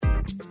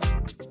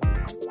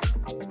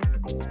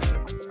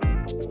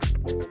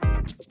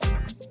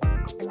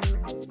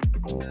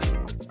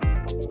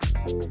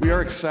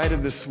are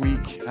excited this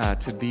week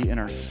to be in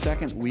our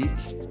second week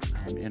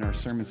in our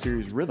sermon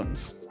series,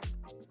 Rhythms.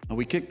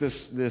 We kicked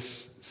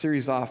this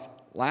series off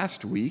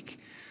last week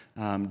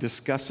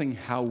discussing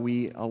how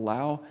we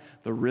allow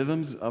the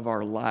rhythms of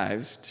our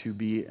lives to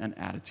be an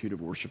attitude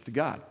of worship to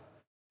God.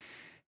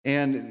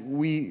 And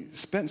we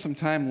spent some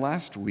time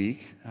last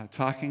week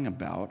talking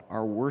about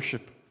our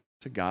worship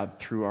to God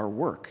through our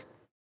work.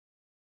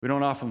 We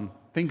don't often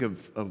think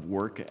of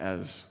work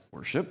as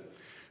worship.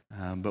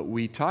 But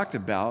we talked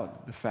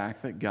about the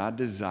fact that God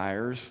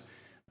desires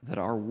that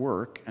our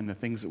work and the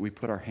things that we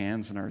put our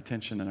hands and our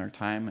attention and our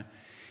time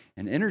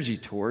and energy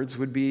towards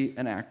would be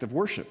an act of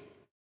worship.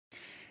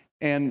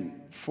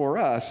 And for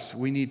us,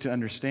 we need to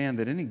understand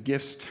that any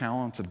gifts,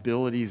 talents,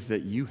 abilities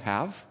that you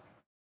have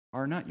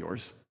are not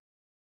yours.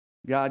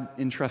 God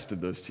entrusted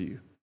those to you.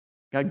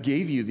 God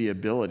gave you the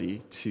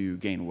ability to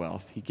gain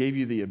wealth. He gave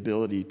you the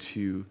ability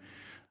to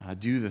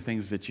do the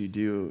things that you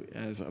do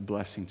as a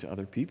blessing to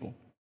other people.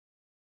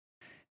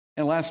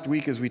 And last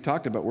week, as we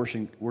talked about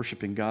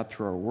worshiping God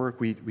through our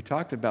work, we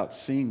talked about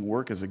seeing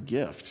work as a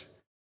gift.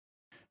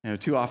 You know,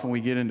 too often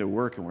we get into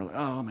work and we're like,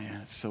 oh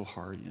man, it's so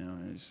hard,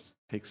 and it just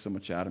takes so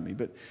much out of me.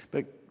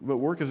 But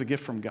work is a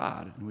gift from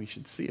God, and we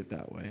should see it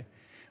that way.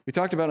 We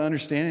talked about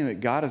understanding that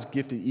God has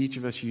gifted each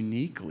of us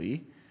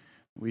uniquely.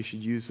 We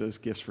should use those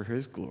gifts for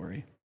His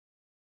glory.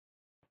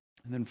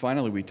 And then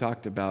finally, we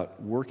talked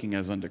about working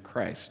as unto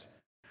Christ,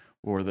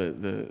 or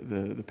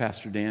the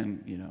Pastor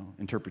Dan,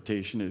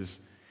 interpretation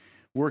is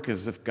work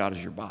as if God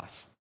is your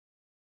boss,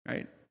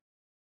 right?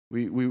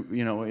 We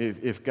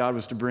if God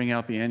was to bring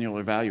out the annual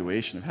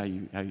evaluation of how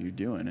you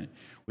doing,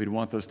 we'd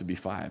want those to be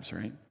 5s,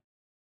 right?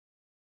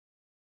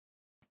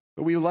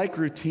 But we like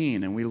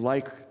routine and we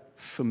like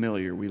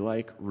familiar, we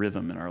like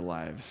rhythm in our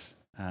lives.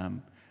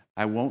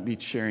 I won't be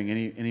sharing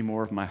any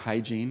more of my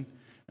hygiene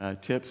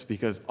tips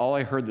because all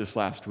I heard this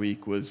last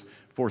week was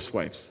 4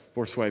 swipes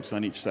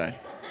on each side.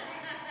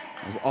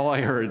 That was all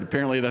I heard.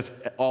 Apparently that's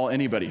all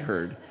anybody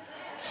heard.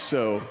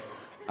 So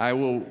I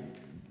will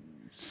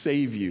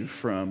save you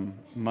from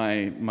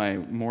my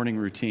morning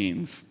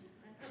routines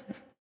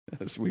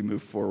as we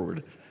move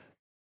forward.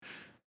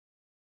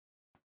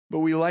 But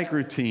we like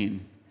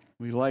routine.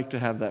 We like to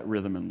have that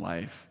rhythm in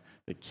life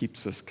that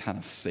keeps us kind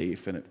of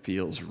safe and it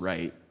feels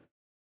right.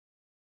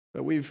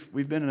 But we've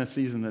been in a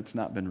season that's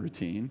not been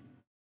routine.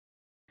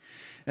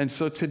 And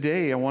so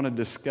today I want to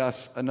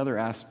discuss another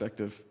aspect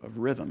of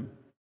rhythm.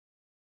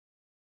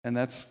 And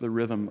that's the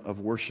rhythm of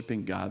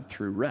worshiping God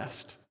through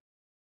rest.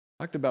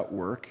 Talked about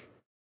work,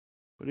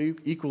 but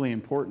equally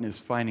important is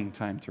finding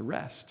time to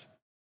rest,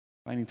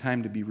 finding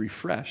time to be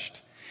refreshed.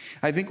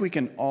 I think we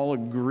can all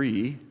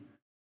agree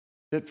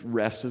that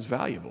rest is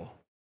valuable.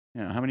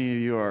 How many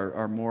of you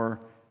are more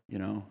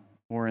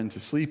into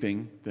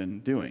sleeping than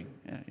doing?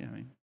 Yeah, I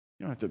mean,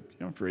 you don't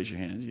have to raise your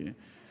hands.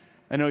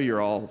 I know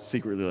you're all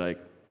secretly like,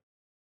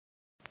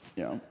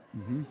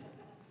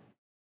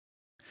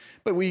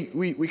 But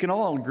we can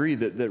all agree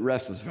that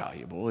rest is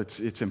valuable.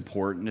 It's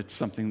important. It's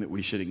something that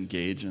we should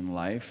engage in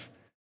life.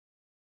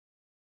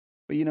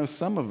 But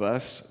some of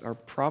us are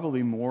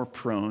probably more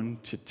prone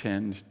to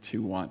tend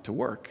to want to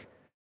work,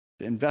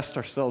 to invest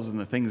ourselves in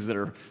the things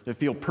that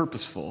feel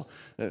purposeful,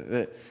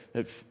 that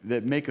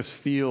make us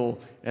feel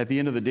at the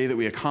end of the day that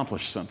we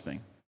accomplished something.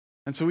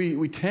 And so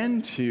we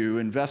tend to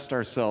invest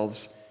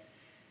ourselves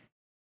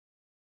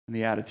in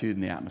the attitude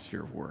and the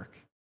atmosphere of work.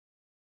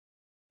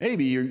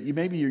 Maybe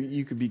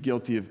you could be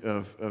guilty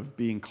of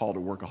being called a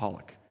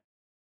workaholic.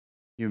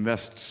 You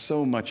invest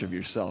so much of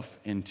yourself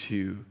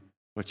into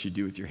what you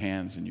do with your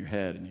hands and your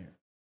head,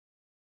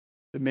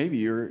 but maybe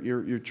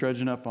you're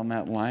trudging up on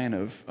that line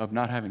of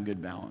not having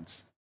good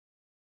balance.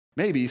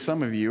 Maybe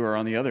some of you are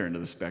on the other end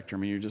of the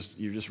spectrum and you're just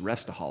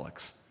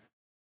restaholics,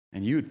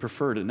 and you would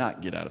prefer to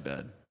not get out of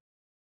bed.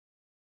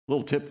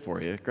 Little tip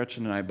for you: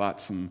 Gretchen and I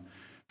bought some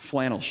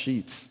flannel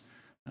sheets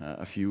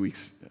a few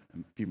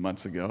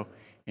months ago.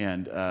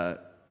 And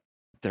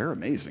they're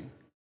amazing.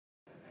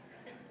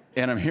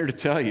 And I'm here to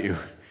tell you,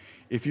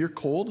 if you're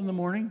cold in the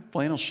morning,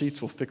 flannel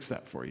sheets will fix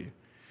that for you.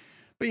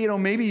 But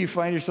maybe you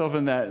find yourself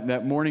in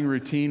that morning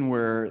routine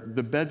where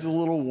the bed's a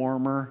little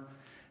warmer,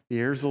 the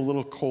air's a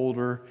little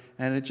colder,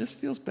 and it just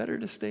feels better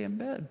to stay in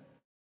bed.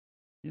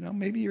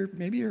 Maybe you're a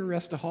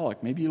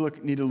restaholic. Maybe you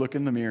need to look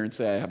in the mirror and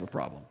say, I have a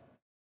problem.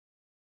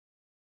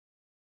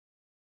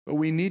 But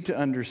we need to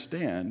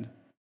understand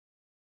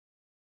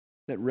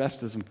that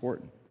rest is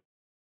important.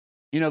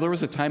 There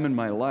was a time in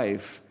my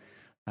life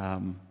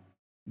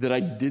that I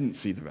didn't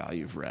see the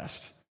value of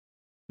rest,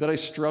 that I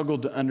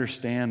struggled to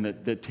understand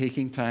that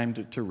taking time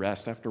to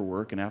rest after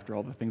work and after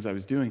all the things I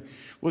was doing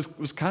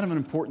was kind of an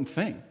important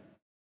thing.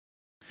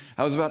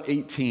 I was about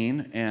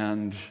 18,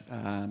 and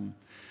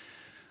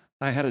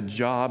I had a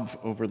job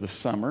over the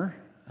summer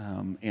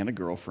and a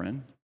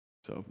girlfriend.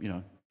 So,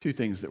 2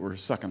 things that were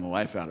sucking the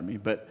life out of me,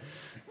 but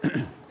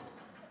that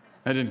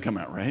didn't come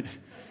out right.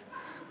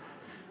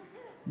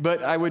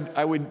 But I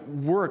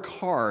would work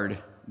hard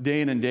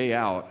day in and day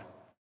out,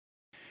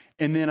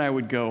 and then I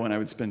would go and I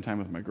would spend time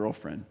with my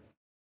girlfriend.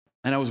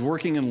 And I was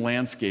working in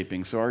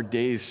landscaping, so our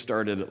days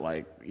started at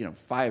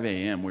 5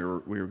 a.m. We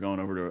were going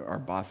over to our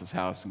boss's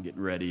house and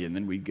getting ready, and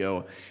then we'd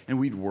go and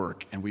we'd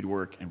work and we'd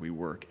work and we'd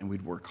work and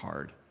we'd work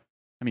hard.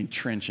 I mean,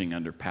 trenching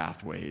under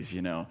pathways,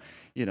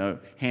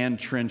 hand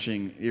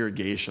trenching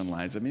irrigation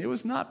lines. I mean, it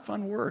was not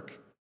fun work,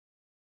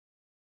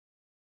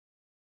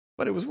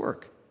 but it was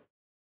work.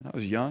 And I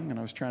was young and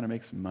I was trying to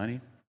make some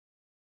money.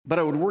 But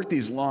I would work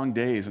these long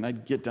days and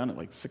I'd get done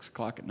at 6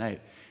 o'clock at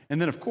night.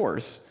 And then, of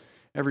course,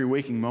 every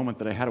waking moment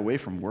that I had away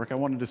from work, I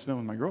wanted to spend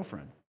with my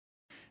girlfriend.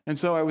 And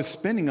so I was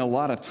spending a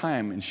lot of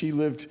time, and she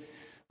lived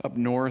up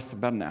north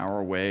about an hour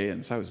away,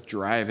 and so I was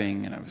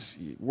driving, and I was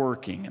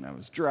working, and I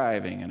was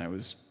driving, and I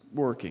was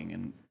working,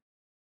 and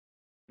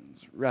I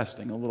was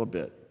resting a little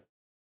bit.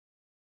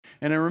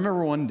 And I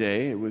remember one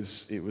day, it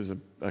was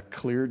a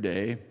clear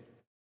day,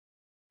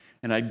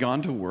 and I'd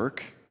gone to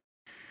work,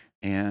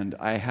 and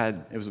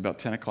it was about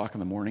 10 o'clock in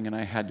the morning, and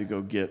I had to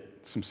go get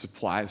some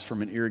supplies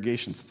from an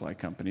irrigation supply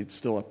company. It's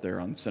still up there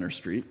on Center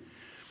Street,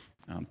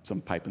 some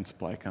pipe and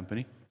supply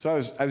company. So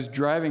I was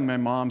driving my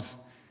mom's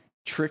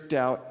tricked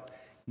out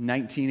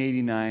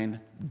 1989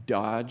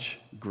 Dodge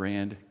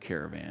Grand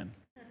Caravan.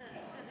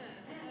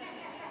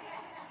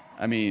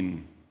 I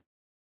mean,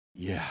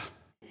 yeah.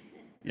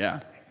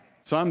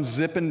 So I'm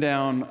zipping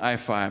down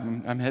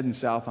I-5. I'm heading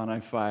south on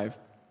I-5.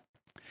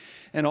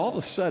 And all of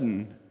a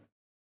sudden,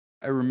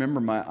 I remember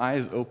my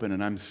eyes open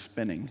and I'm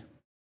spinning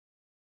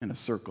in a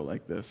circle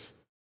like this.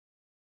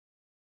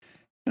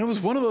 And it was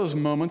one of those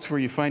moments where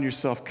you find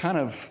yourself kind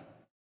of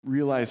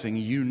realizing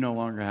you no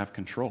longer have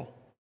control.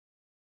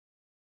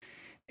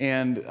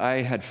 And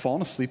I had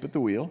fallen asleep at the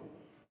wheel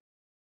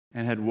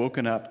and had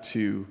woken up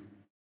to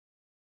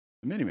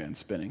the minivan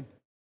spinning.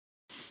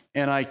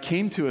 And I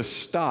came to a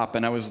stop,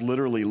 and I was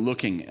literally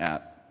looking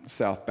at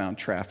southbound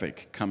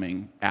traffic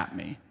coming at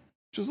me,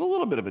 which was a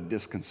little bit of a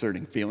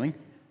disconcerting feeling.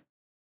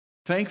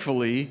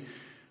 Thankfully,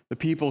 the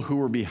people who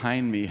were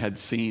behind me had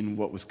seen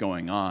what was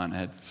going on,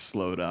 had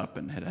slowed up,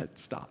 and had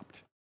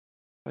stopped.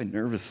 I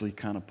nervously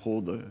kind of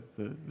pulled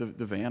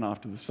the van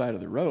off to the side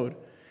of the road,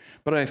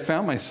 but I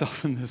found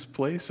myself in this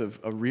place of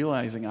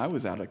realizing I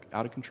was out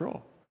of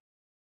control.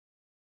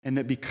 And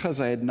that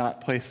because I had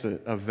not placed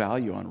a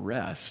value on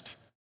rest,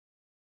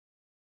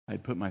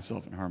 I'd put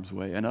myself in harm's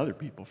way, and other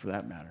people for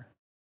that matter.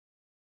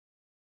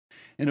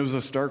 And it was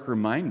a stark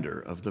reminder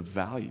of the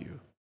value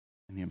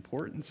and the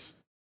importance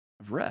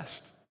of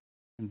rest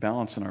and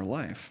balance in our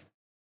life.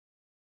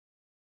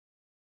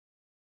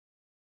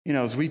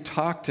 As we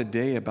talk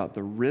today about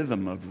the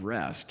rhythm of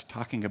rest,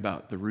 talking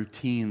about the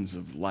routines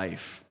of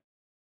life,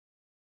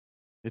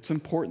 it's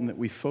important that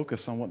we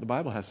focus on what the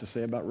Bible has to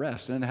say about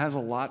rest, and it has a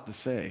lot to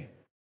say.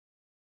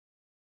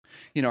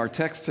 Our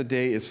text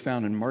today is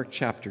found in Mark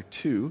chapter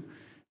 2.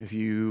 If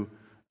you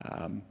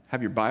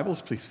have your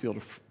Bibles, please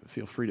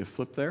feel free to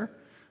flip there.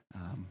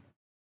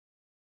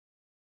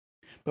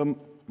 But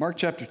Mark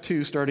chapter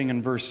 2, starting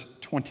in verse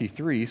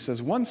 23,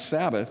 says, "One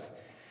Sabbath,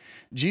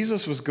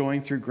 Jesus was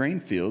going through grain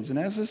fields, and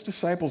as his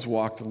disciples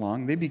walked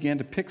along, they began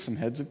to pick some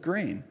heads of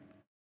grain.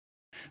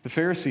 The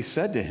Pharisees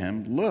said to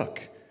him,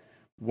 'Look,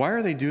 why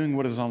are they doing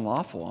what is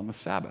unlawful on the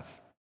Sabbath?'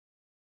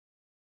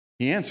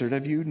 He answered,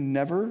 'Have you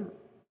never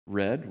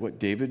read what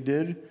David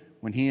did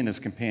when he and his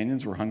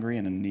companions were hungry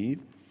and in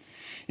need?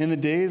 In the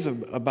days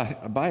of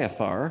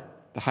Abiathar,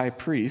 the high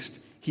priest,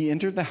 he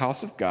entered the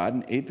house of God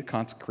and ate the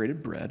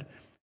consecrated bread,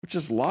 which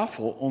is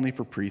lawful only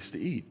for priests to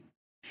eat.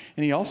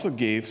 And he also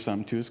gave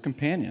some to his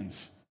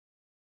companions.'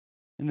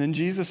 And then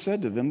Jesus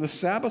said to them, 'The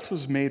Sabbath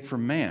was made for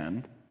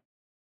man,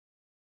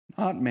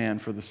 not man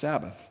for the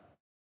Sabbath.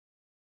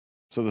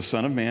 So the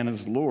Son of Man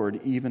is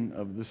Lord even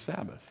of the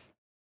Sabbath.'"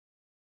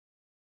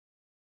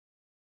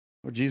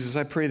 Lord Jesus,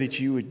 I pray that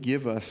you would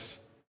give us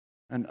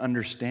an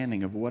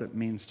understanding of what it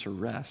means to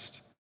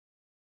rest,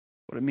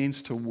 what it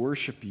means to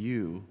worship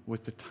you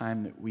with the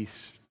time that we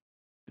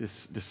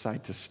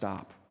decide to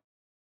stop,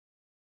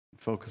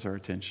 focus our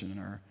attention and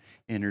our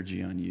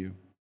energy on you.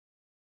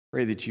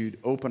 Pray that you'd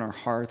open our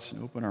hearts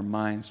and open our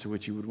minds to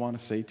what you would want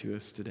to say to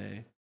us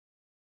today.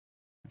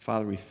 And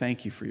Father, we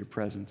thank you for your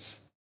presence.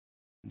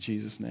 In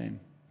Jesus' name,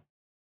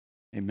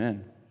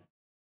 amen.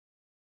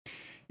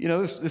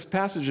 This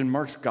passage in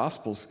Mark's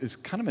Gospels is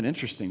kind of an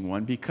interesting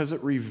one because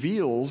it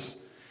reveals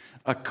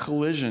a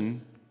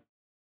collision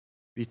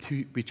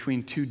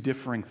between two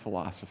differing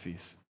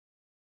philosophies.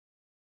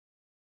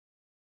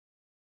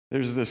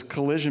 There's this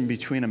collision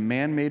between a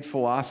man-made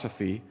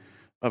philosophy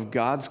of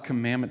God's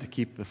commandment to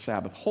keep the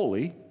Sabbath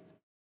holy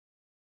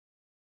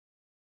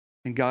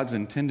and God's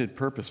intended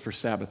purpose for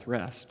Sabbath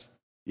rest.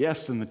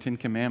 Yes, in the Ten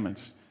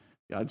Commandments,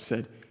 God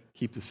said,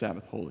 keep the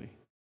Sabbath holy.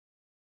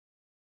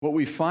 What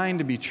we find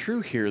to be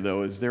true here,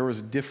 though, is there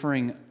was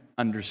differing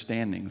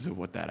understandings of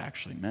what that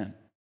actually meant.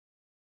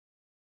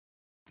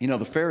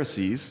 The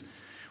Pharisees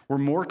were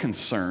more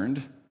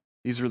concerned.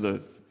 These were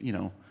the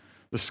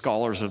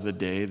scholars of the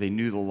day. They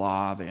knew the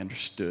law, they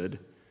understood,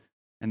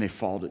 and they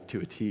followed it to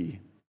a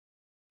T.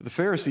 The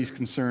Pharisees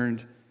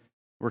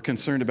were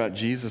concerned about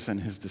Jesus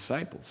and his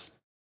disciples.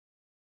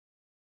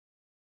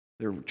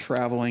 They're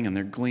traveling and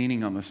they're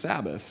gleaning on the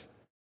Sabbath.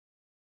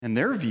 And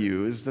their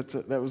view is that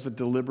that was a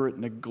deliberate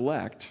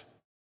neglect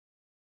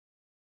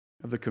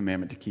of the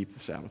commandment to keep the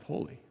Sabbath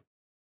holy.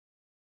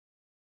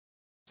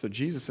 So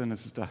Jesus and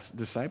his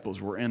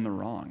disciples were in the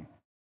wrong.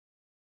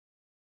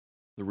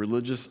 The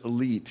religious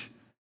elite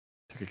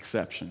took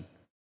exception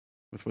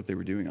with what they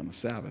were doing on the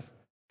Sabbath.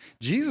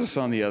 Jesus,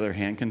 on the other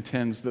hand,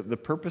 contends that the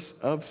purpose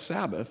of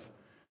Sabbath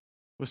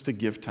was to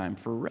give time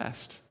for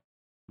rest,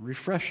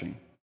 refreshing.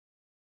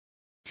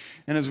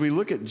 And as we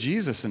look at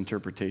Jesus'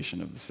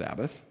 interpretation of the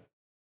Sabbath,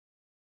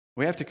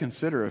 we have to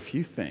consider a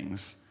few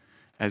things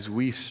as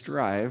we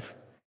strive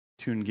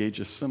to engage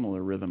a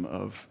similar rhythm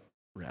of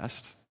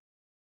rest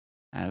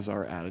as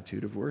our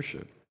attitude of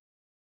worship.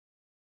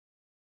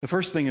 The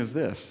first thing is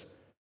this: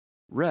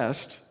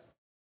 rest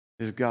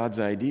is God's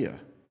idea.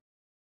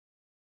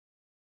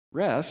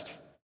 Rest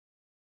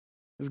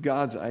is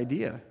God's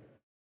idea.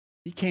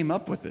 He came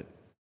up with it.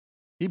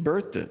 He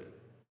birthed it.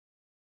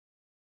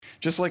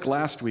 Just like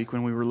last week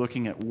when we were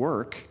looking at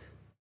work,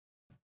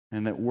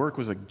 and that work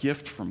was a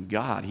gift from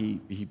God.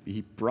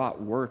 He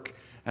brought work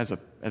as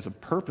a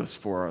purpose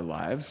for our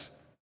lives.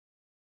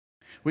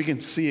 We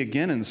can see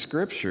again in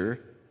Scripture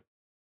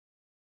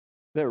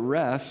that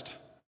rest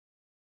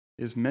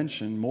is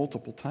mentioned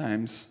multiple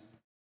times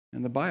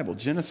in the Bible.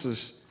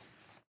 Genesis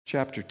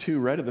chapter 2,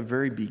 right at the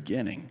very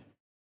beginning,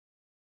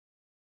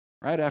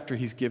 right after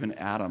he's given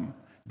Adam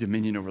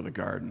dominion over the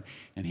garden,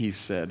 and he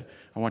said,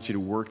 I want you to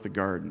work the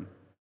garden.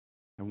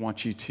 I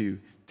want you to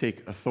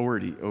take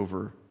authority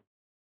over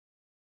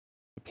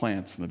the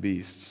plants and the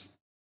beasts.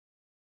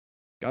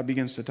 God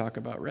begins to talk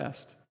about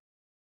rest.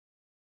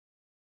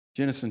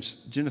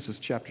 Genesis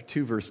chapter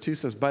 2, verse 2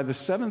 says, by the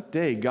seventh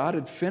day, God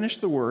had finished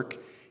the work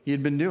he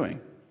had been doing.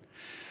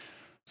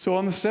 So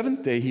on the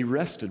seventh day, he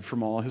rested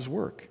from all his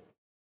work.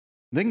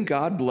 Then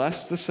God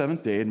blessed the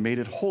seventh day and made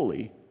it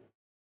holy,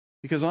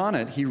 because on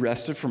it he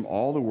rested from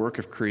all the work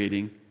of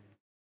creating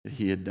that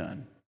he had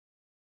done.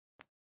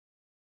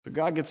 So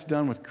God gets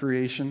done with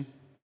creation,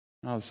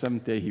 and on the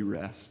seventh day he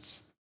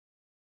rests.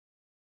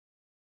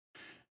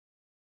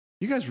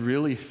 You guys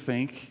really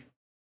think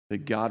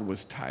that God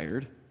was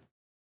tired?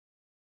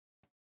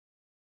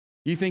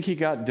 You think he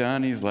got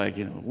done, he's like,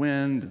 the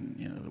wind,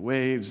 and, the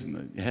waves,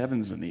 and the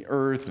heavens, and the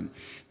earth, and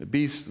the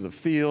beasts of the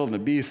field, and the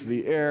beasts of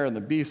the air, and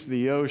the beasts of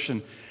the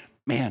ocean.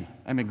 Man,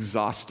 I'm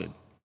exhausted.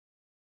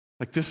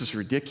 Like, this is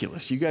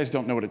ridiculous. You guys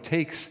don't know what it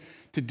takes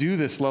to do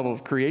this level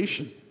of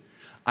creation.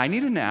 I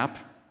need a nap.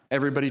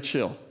 Everybody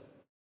chill.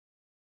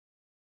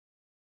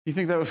 You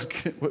think that was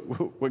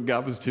what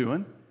God was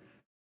doing?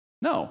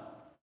 No.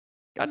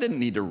 God didn't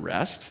need to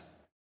rest.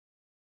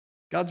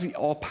 God's the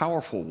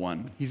all-powerful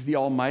one. He's the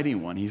almighty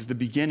one. He's the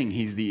beginning.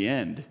 He's the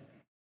end.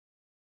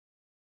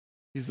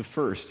 He's the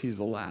first. He's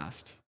the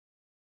last.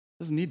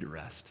 Doesn't need to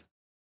rest.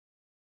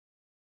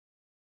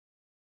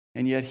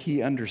 And yet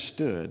he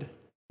understood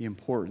the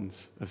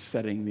importance of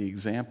setting the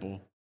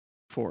example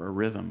for a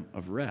rhythm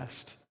of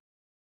rest.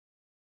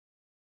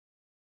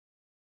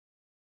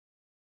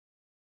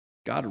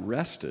 God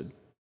rested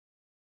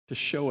to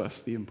show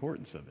us the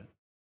importance of it.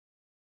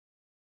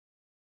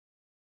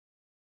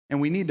 And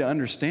we need to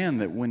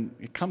understand that when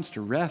it comes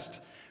to rest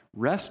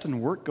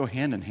and work go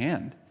hand in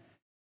hand.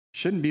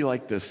 Shouldn't be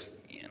like this,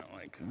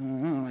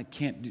 I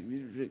can't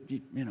do,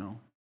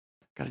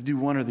 got to do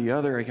one or the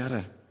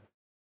other.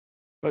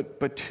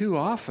 But too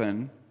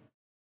often,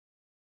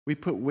 we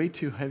put way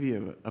too heavy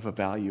of a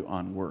value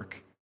on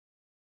work.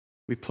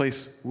 We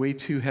place way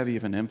too heavy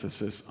of an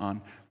emphasis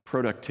on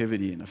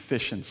productivity and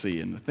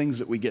efficiency and the things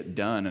that we get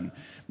done, and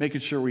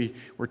making sure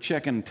we're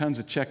checking tons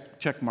of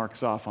check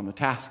marks off on the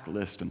task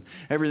list, and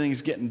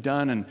everything's getting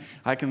done, and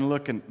I can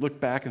look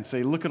back and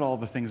say, look at all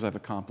the things I've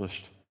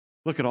accomplished.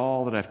 Look at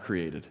all that I've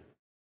created.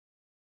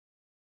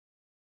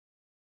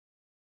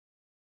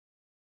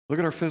 Look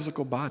at our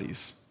physical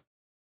bodies.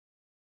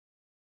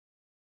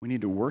 We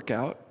need to work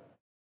out,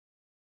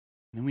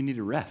 and then we need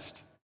to rest.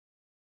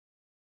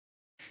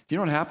 Do you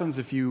know what happens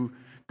if you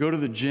go to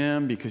the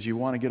gym because you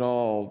want to get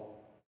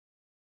all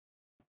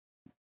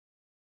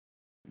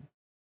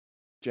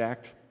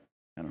jacked?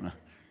 I don't know.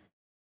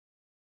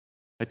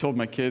 I told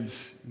my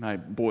kids, my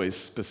boys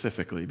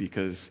specifically,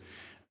 because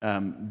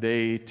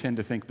they tend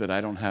to think that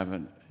I don't have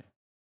an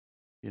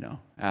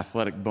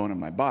athletic bone in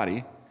my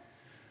body.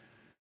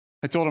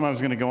 I told them I was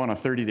going to go on a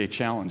 30-day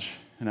challenge,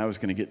 and I was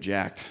going to get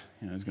jacked.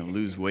 I was going to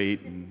lose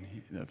weight, and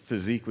the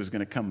physique was going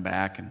to come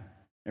back, and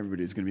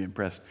everybody was going to be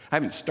impressed. I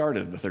haven't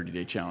started the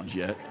 30-day challenge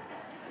yet,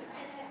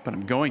 but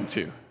I'm going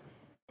to.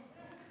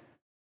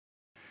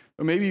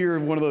 Or maybe you're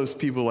one of those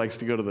people who likes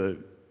to go to the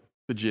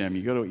gym.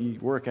 You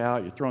work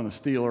out, you're throwing the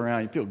steel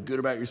around, you feel good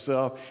about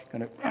yourself,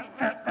 kind of,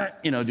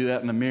 do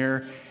that in the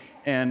mirror,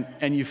 and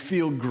you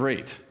feel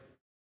great.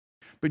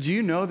 But do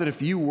you know that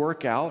if you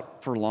work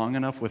out for long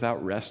enough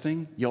without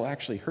resting, you'll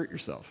actually hurt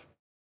yourself?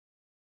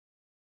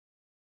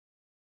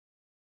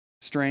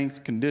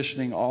 Strength,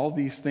 conditioning, all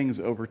these things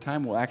over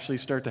time will actually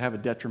start to have a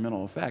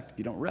detrimental effect if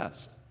you don't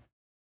rest.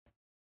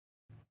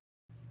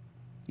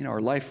 Our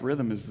life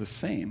rhythm is the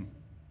same.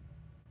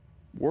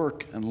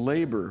 work and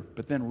labor,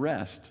 but then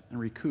rest and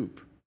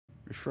recoup,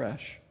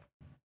 refresh.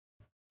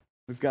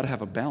 We've got to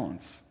have a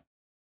balance.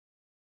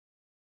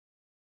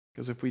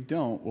 Because if we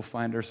don't, we'll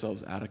find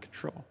ourselves out of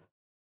control.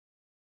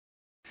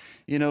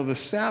 You know, the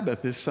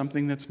Sabbath is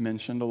something that's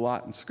mentioned a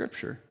lot in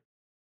Scripture.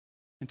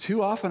 And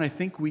too often I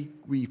think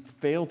we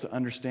fail to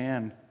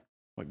understand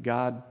what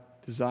God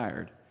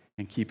desired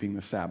in keeping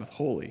the Sabbath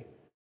holy.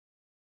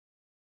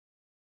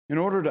 In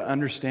order to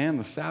understand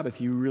the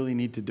Sabbath, you really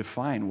need to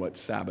define what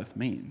Sabbath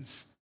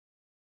means.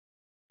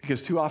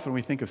 Because too often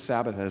we think of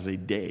Sabbath as a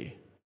day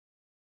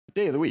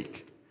of the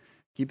week.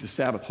 Keep the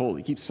Sabbath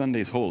holy, keep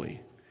Sundays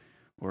holy.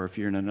 Or if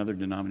you're in another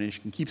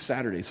denomination, keep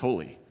Saturdays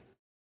holy.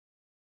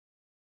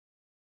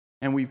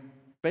 And we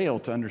fail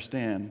to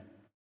understand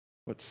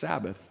what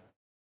Sabbath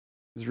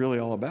is really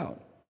all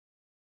about.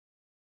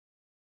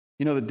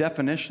 You know, the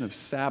definition of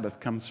Sabbath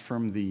comes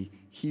from the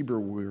Hebrew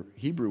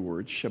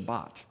word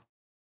Shabbat.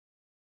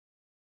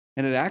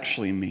 And it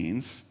actually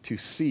means to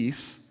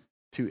cease,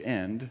 to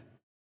end,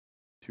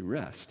 to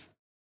rest.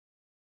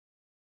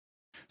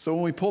 So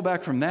when we pull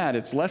back from that,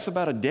 it's less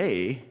about a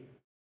day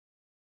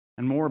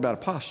and more about a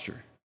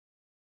posture.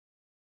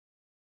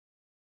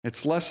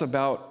 It's less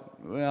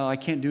about, well, I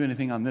can't do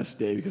anything on this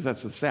day because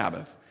that's the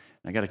Sabbath,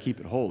 and I got to keep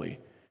it holy.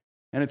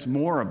 And it's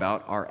more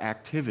about our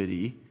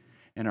activity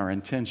and our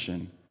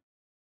intention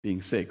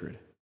being sacred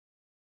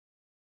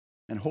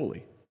and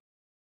holy.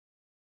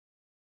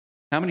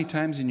 How many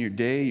times in your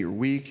day, your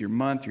week, your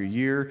month, your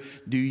year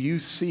do you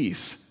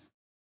cease?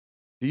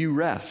 Do you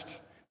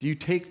rest? Do you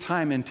take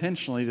time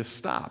intentionally to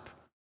stop?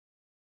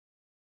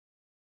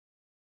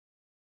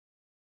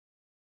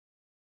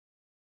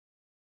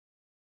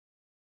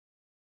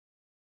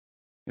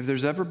 If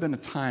there's ever been a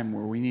time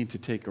where we need to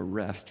take a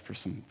rest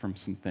from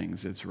some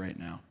things, it's right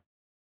now.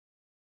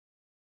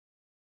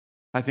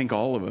 I think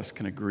all of us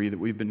can agree that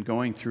we've been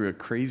going through a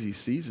crazy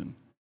season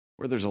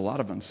where there's a lot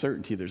of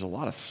uncertainty, there's a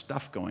lot of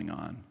stuff going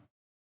on.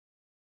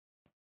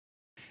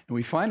 And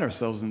we find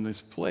ourselves in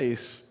this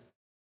place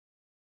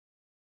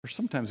where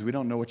sometimes we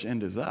don't know which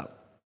end is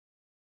up.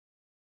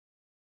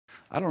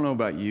 I don't know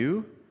about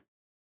you,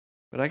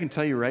 but I can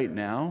tell you right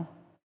now,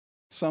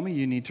 some of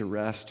you need to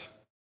rest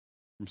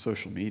from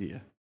social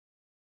media.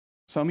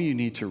 Some of you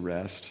need to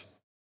rest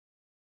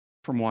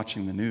from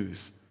watching the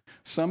news.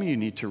 Some of you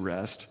need to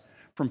rest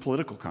from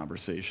political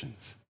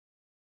conversations.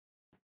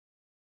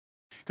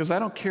 Because I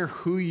don't care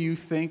who you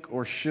think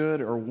or should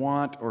or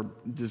want or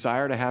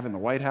desire to have in the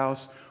White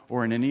House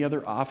or in any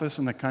other office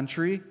in the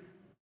country,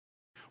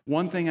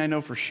 one thing I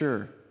know for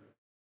sure,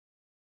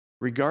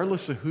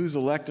 regardless of who's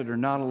elected or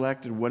not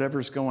elected,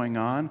 whatever's going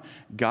on,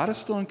 God is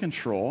still in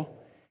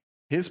control.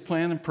 His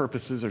plan and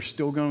purposes are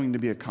still going to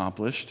be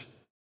accomplished,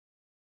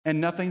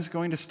 and nothing's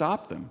going to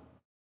stop them.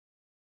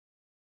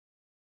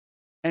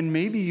 And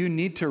maybe you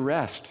need to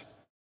rest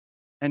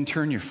and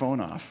turn your phone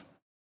off.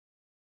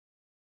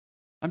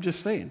 I'm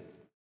just saying.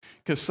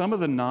 Because some of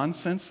the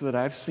nonsense that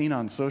I've seen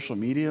on social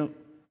media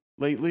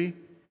lately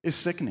is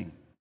sickening.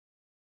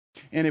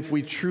 And if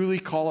we truly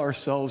call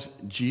ourselves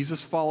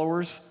Jesus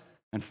followers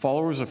and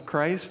followers of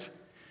Christ,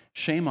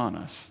 shame on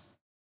us.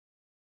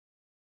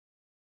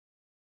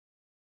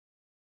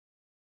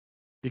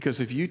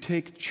 Because if you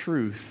take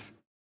truth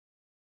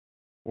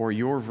or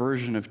your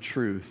version of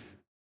truth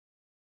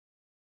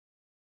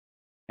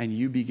and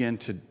you begin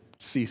to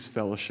cease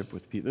fellowship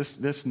with people,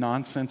 this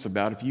nonsense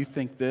about if you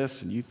think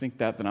this and you think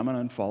that, then I'm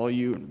going to unfollow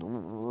you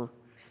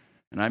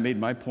and I made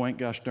my point,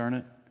 gosh darn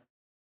it.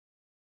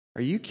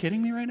 Are you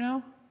kidding me right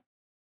now?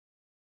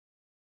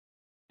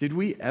 Did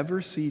we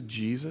ever see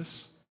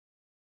Jesus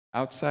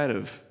outside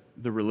of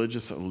the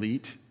religious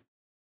elite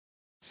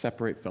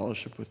separate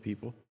fellowship with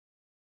people?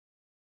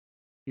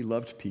 He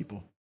loved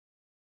people.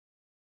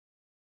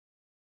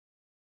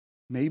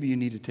 Maybe you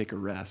need to take a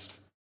rest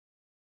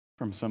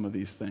from some of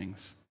these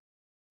things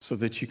so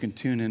that you can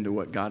tune into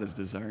what God is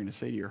desiring to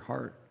say to your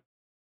heart.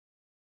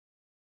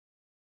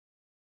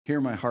 Hear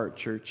my heart,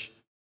 church.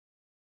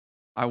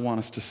 I want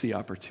us to see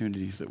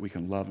opportunities that we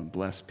can love and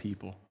bless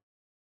people.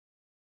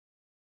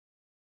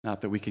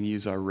 Not that we can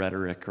use our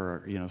rhetoric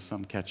or,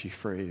 some catchy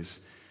phrase,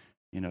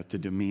 to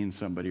demean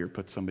somebody or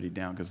put somebody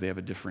down because they have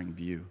a differing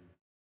view.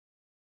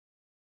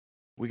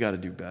 We got to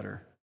do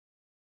better.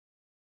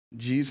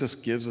 Jesus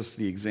gives us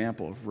the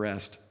example of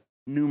rest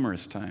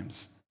numerous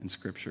times in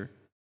Scripture.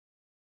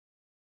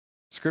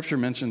 Scripture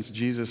mentions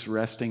Jesus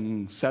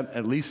resting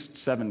at least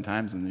 7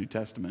 times in the New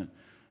Testament,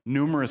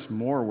 numerous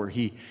more where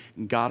he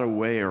got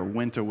away or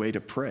went away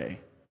to pray.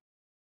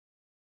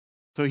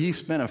 So he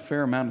spent a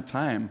fair amount of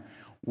time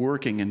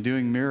working and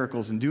doing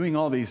miracles and doing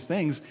all these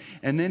things,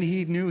 and then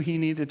he knew he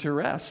needed to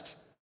rest.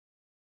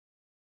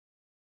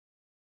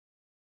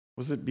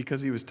 Was it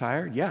because he was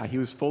tired? Yeah, he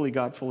was fully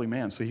God, fully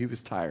man, so he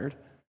was tired.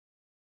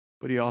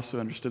 But he also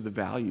understood the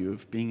value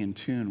of being in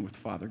tune with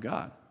Father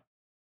God.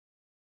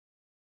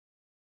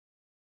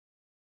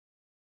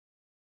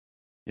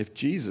 If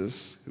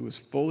Jesus, who was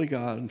fully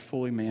God and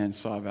fully man,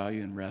 saw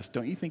value in rest,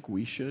 don't you think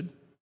we should?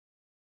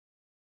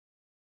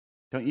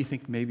 Don't you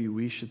think maybe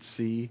we should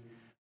see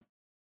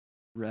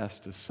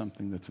rest as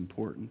something that's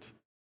important.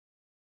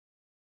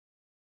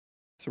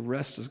 So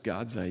rest is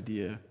God's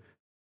idea.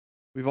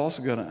 We've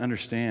also got to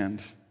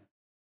understand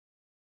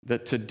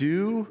that to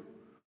do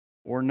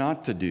or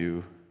not to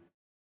do,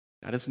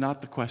 that is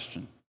not the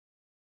question.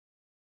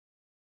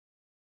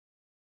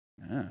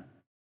 Yeah.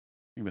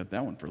 Think about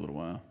that one for a little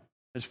while.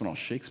 I just went all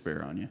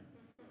Shakespeare on you.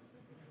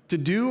 To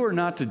do or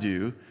not to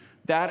do,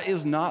 that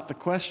is not the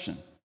question.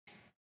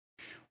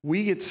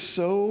 We get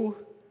so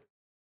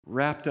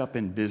wrapped up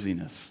in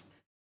busyness.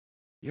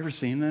 You ever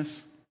seen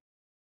this?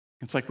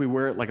 It's like we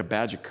wear it like a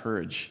badge of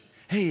courage.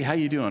 Hey, how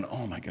you doing?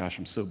 Oh my gosh,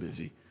 I'm so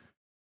busy.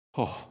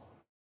 Oh,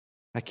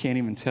 I can't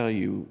even tell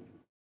you.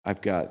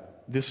 I've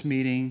got this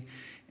meeting,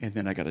 and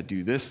then I got to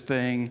do this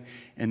thing,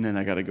 and then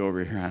I got to go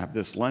over here and have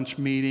this lunch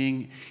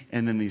meeting,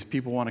 and then these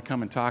people want to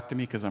come and talk to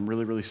me because I'm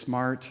really, really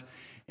smart.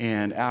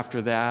 And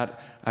after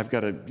that, I've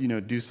got to,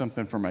 do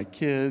something for my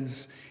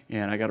kids,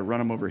 and I got to run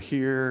them over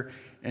here,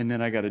 and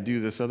then I got to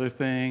do this other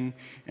thing.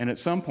 And at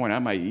some point, I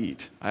might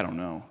eat. I don't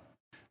know.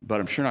 But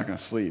I'm sure not going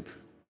to sleep.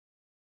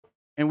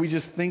 And we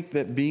just think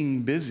that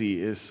being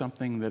busy is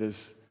something that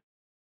is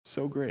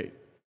so great.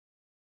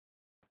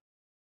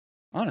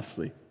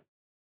 Honestly,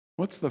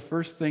 what's the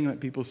first thing that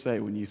people say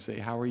when you say,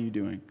 "How are you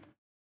doing?"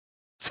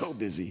 So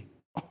busy.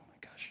 Oh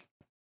my gosh.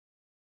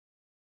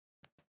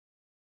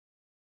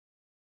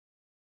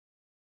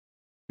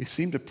 We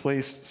seem to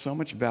place so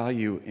much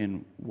value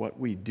in what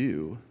we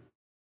do,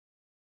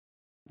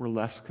 we're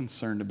less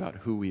concerned about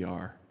who we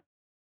are.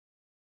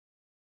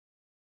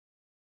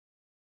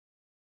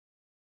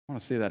 I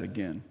want to say that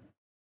again.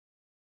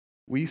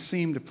 We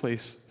seem to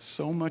place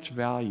so much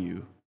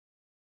value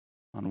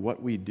on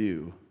what we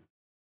do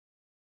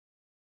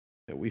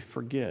that we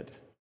forget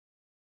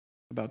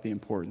about the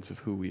importance of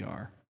who we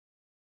are.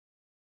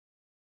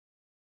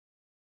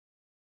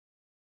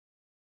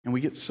 And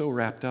we get so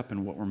wrapped up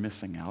in what we're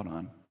missing out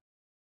on.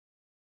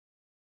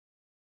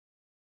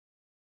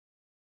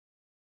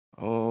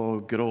 Oh,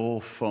 good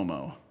old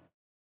FOMO.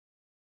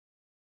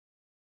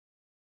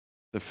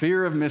 The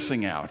fear of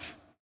missing out.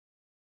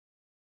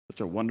 Such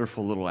a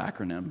wonderful little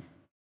acronym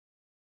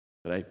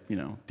that I,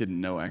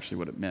 didn't know actually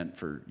what it meant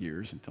for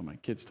years until my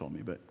kids told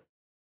me, but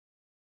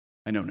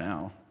I know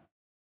now.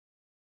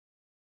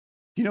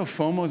 Do you know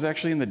FOMO is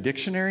actually in the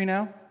dictionary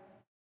now?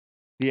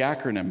 The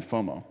acronym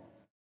FOMO.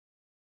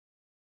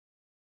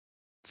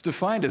 It's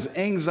defined as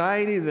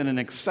anxiety that an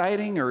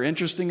exciting or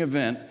interesting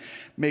event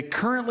may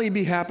currently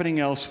be happening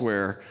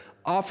elsewhere,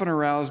 often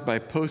aroused by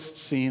posts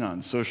seen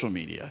on social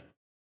media.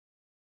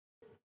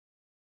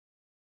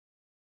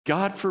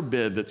 God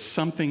forbid that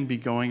something be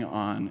going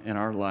on in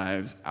our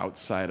lives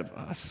outside of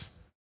us.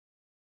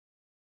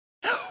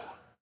 No.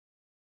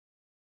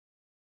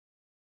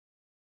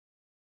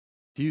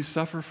 Do you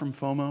suffer from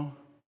FOMO?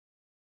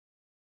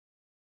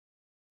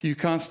 Do you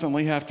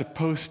constantly have to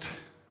post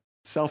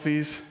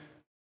selfies?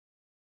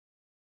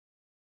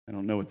 I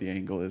don't know what the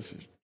angle is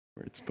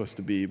where it's supposed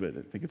to be, but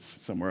I think it's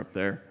somewhere up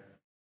there.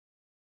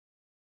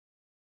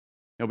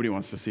 Nobody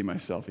wants to see my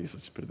selfies,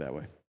 let's put it that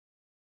way.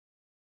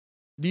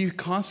 Do you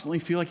constantly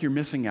feel like you're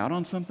missing out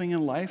on something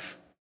in life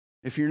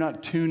if you're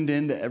not tuned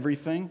into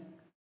everything?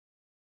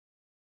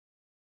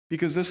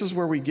 Because this is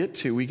where we get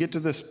to. We get to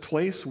this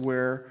place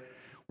where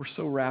we're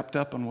so wrapped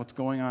up on what's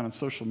going on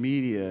social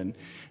media, and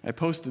I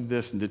posted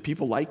this, and did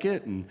people like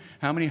it? And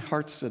how many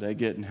hearts did I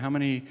get? And how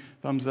many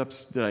thumbs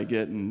ups did I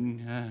get?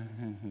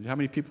 And how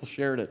many people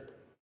shared it?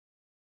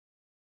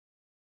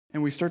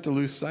 And we start to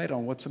lose sight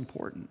on what's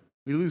important.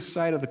 We lose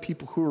sight of the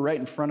people who are right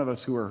in front of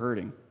us who are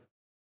hurting.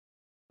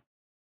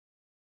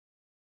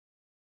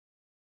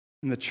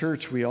 In the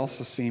church, we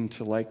also seem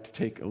to like to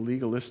take a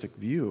legalistic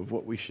view of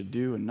what we should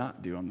do and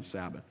not do on the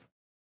Sabbath.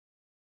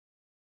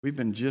 We've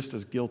been just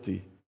as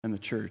guilty in the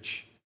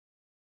church.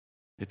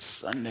 It's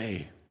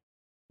Sunday.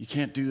 You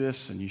can't do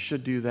this and you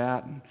should do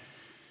that. And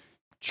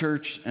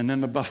church and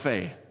then the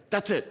buffet.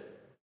 That's it.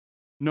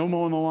 No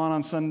mowing the lawn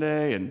on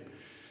Sunday, and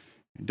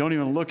don't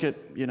even look at,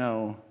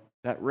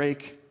 that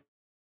rake.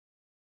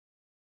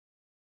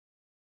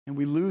 And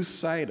we lose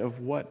sight of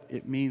what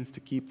it means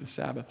to keep the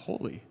Sabbath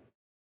holy.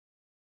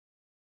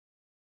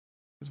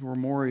 Because we're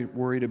more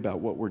worried about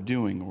what we're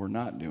doing or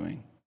not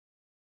doing.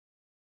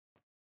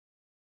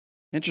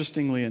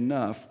 Interestingly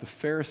enough, the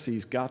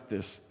Pharisees got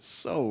this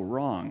so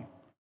wrong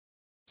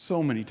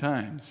so many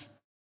times.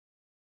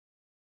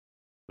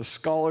 The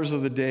scholars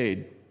of the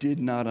day did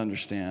not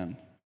understand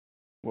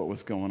what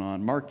was going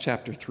on. Mark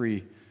chapter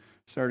 3,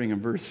 starting in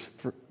verse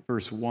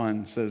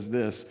 1, says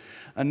this: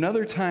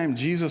 "Another time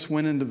Jesus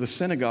went into the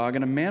synagogue,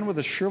 and a man with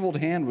a shriveled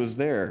hand was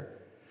there.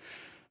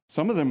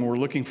 Some of them were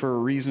looking for a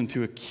reason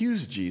to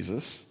accuse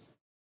Jesus,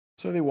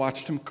 so they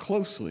watched him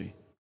closely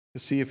to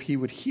see if he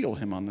would heal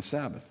him on the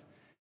Sabbath.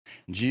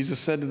 And Jesus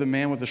said to the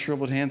man with the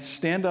shriveled hand,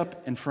 'Stand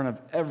up in front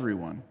of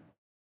everyone.'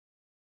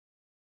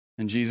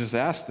 And Jesus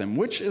asked them,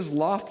 'Which is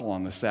lawful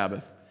on the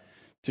Sabbath,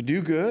 to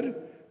do good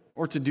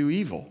or to do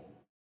evil,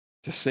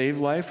 to save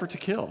life or to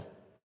kill?'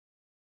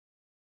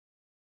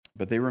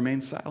 But they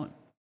remained silent.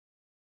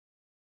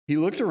 He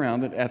looked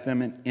around at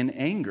them in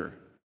anger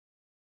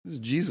This is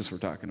Jesus we're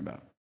talking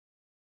about.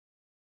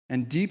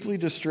 And deeply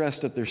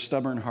distressed at their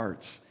stubborn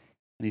hearts.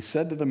 And he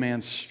said to the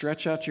man,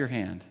 "Stretch out your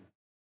hand."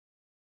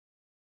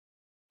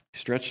 He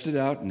stretched it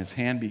out, and his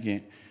hand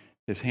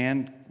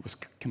was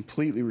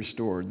completely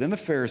restored. Then the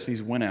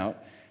Pharisees went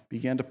out,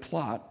 began to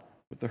plot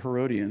with the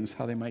Herodians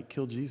how they might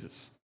kill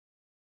Jesus.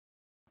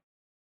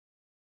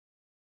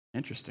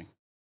 Interesting.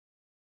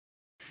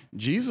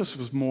 Jesus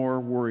was more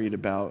worried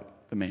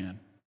about the man,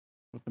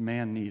 what the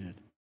man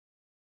needed.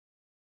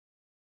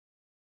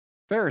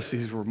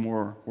 Pharisees were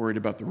more worried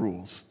about the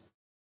rules,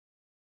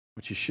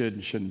 what you should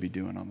and shouldn't be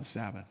doing on the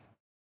Sabbath.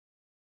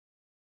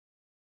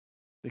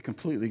 They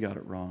completely got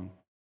it wrong.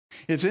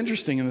 It's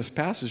interesting in this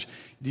passage,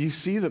 do you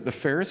see that the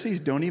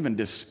Pharisees don't even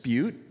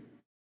dispute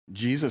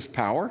Jesus'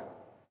 power?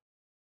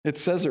 It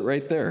says it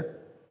right there.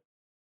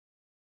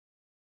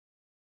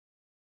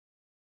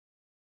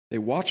 They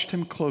watched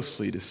him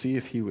closely to see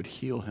if he would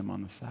heal him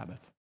on the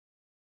Sabbath.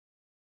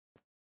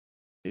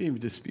 They didn't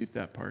even dispute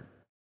that part.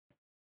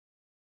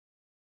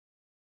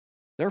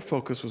 Their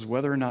focus was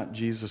whether or not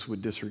Jesus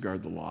would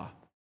disregard the law.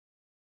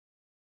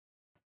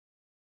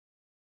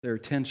 Their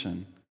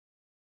attention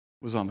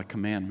was on the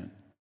commandment,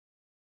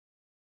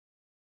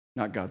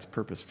 not God's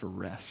purpose for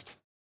rest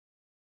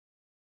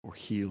or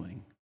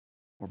healing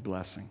or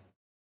blessing.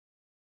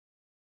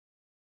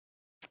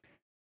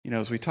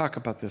 As we talk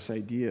about this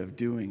idea of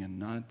doing and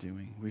not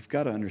doing, we've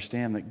got to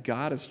understand that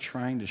God is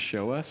trying to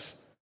show us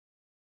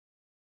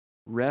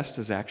rest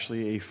is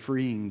actually a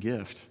freeing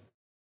gift.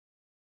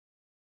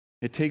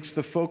 It takes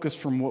the focus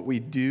from what we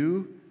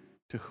do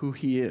to who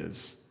he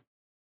is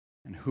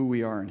and who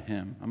we are in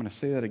him. I'm going to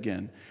say that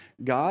again.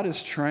 God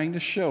is trying to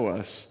show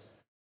us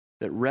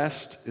that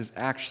rest is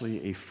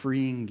actually a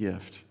freeing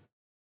gift.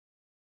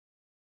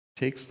 It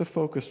takes the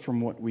focus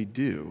from what we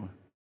do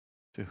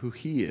to who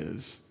he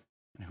is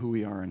and who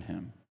we are in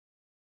him.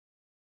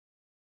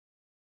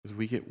 Because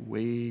we get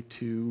way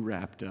too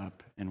wrapped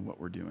up in what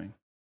we're doing,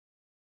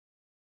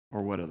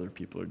 or what other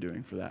people are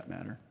doing for that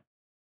matter.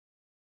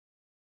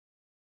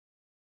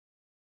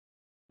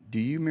 Do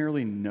you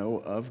merely know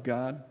of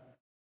God?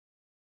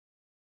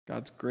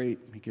 God's great.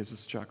 He gives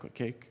us chocolate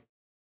cake.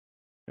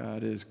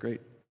 God is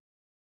great.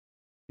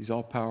 He's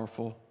all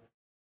powerful.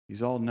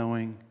 He's all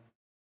knowing.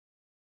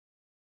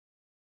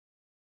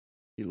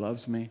 He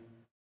loves me.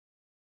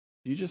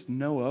 Do you just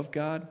know of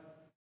God?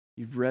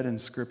 You've read in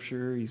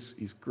Scripture,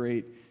 He's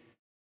great,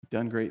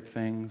 done great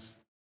things.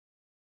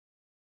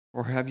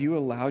 Or have you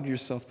allowed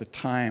yourself the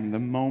time, the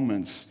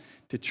moments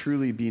to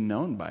truly be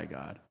known by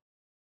God?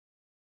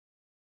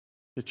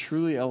 To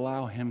truly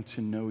allow him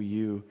to know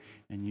you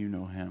and you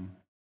know him?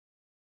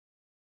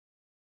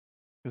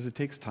 Because it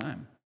takes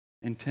time,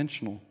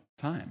 intentional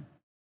time.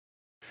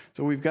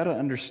 So we've got to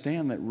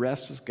understand that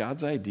rest is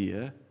God's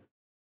idea.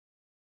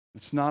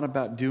 It's not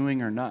about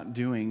doing or not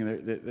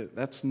doing.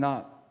 That's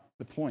not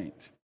the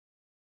point.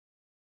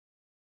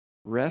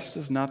 Rest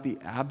is not the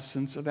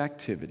absence of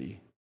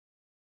activity.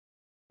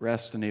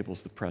 Rest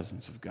enables the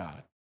presence of God.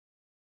 I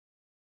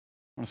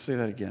want to say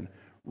that again.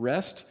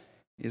 Rest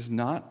is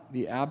not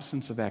the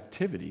absence of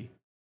activity.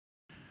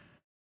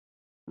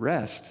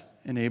 Rest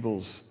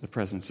enables the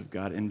presence of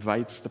God,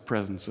 invites the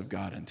presence of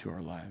God into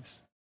our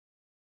lives.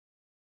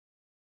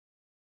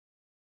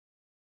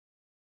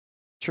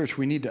 Church,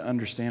 we need to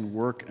understand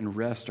work and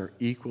rest are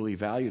equally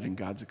valued in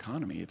God's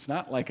economy. It's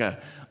not like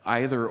a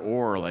either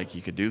or, like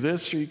you could do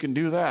this or you can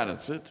do that.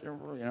 It's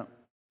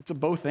a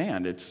both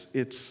and.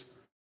 It's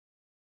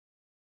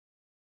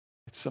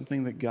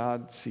something that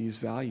God sees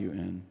value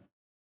in.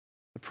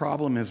 The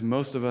problem is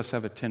most of us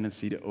have a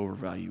tendency to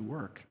overvalue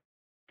work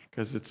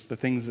because it's the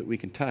things that we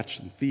can touch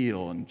and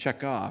feel and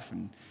check off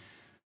and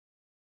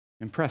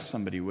impress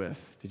somebody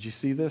with. Did you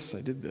see this?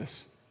 I did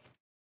this.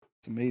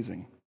 It's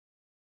amazing.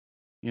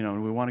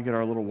 And we want to get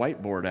our little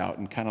whiteboard out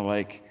and kind of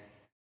like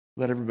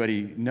let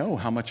everybody know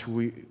how much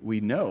we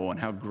know and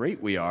how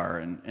great we are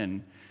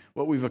and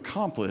what we've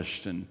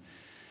accomplished and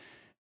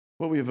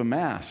what we have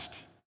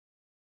amassed.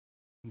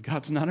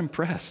 God's not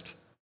impressed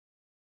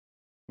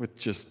with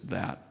just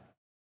that.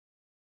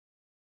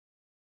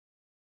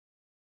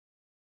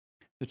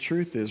 The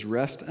truth is,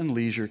 rest and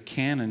leisure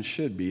can and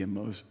should be a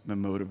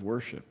mode of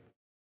worship.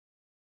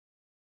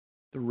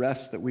 The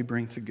rest that we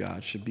bring to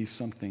God should be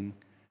something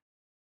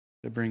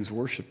that brings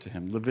worship to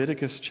him.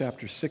 Leviticus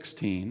chapter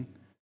 16,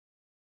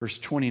 verse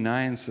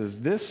 29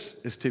 says,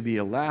 "This is to be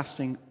a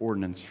lasting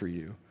ordinance for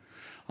you.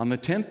 On the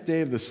 10th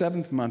day of the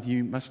 7th month,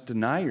 you must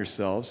deny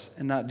yourselves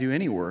and not do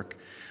any work,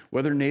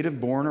 whether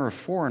native born or a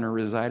foreigner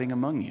residing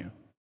among you.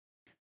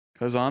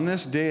 Because on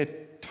this day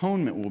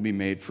atonement will be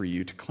made for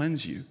you to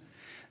cleanse you.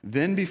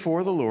 Then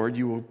before the Lord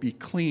you will be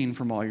clean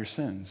from all your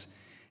sins.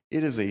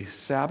 It is a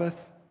Sabbath,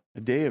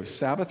 a day of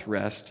Sabbath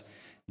rest,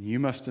 and you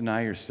must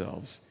deny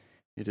yourselves.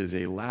 It is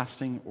a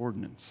lasting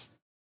ordinance."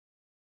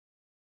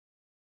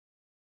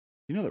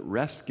 You know that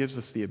rest gives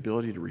us the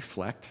ability to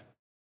reflect,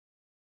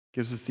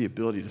 gives us the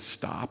ability to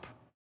stop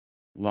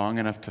long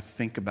enough to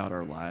think about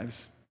our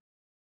lives.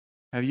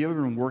 Have you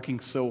ever been working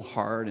so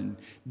hard and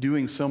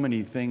doing so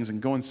many things and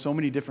going so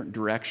many different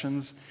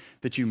directions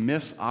that you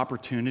miss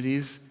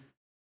opportunities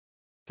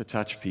to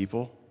touch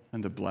people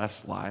and to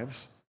bless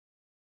lives?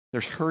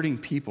 There's hurting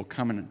people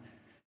coming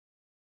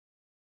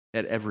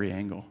at every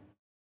angle.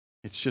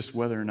 It's just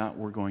whether or not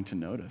we're going to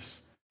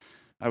notice.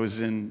 I was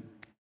in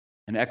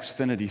an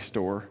Xfinity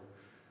store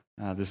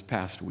this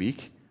past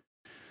week.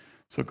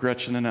 So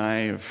Gretchen and I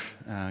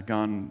have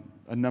gone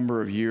a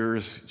number of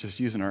years just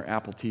using our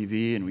Apple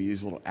TV, and we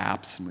use little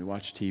apps and we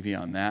watch TV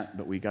on that.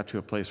 But we got to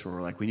a place where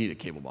we're like, we need a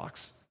cable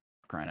box,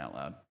 crying out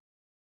loud,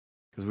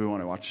 because we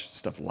want to watch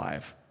stuff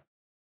live.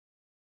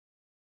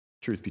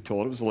 Truth be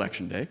told, it was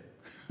election day,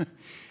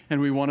 and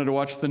we wanted to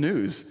watch the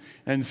news.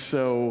 And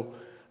so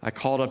I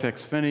called up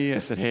Xfinity. I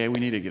said, hey, we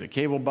need to get a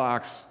cable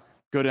box.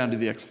 Go down to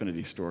the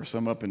Xfinity store. So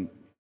I'm up in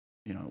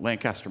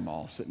Lancaster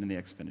Mall, sitting in the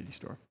Xfinity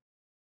store.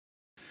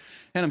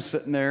 And I'm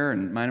sitting there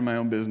and minding my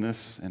own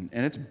business, and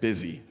it's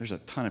busy. There's a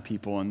ton of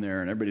people in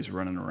there, and everybody's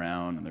running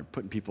around, and they're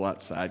putting people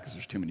outside because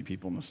there's too many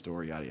people in the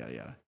store, yada, yada,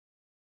 yada.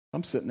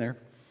 I'm sitting there,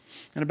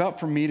 and about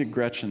from me to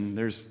Gretchen,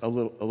 there's a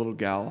little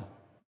gal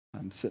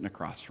sitting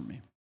across from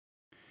me.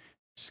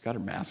 She's got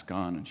her mask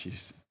on, and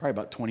she's probably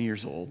about 20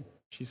 years old.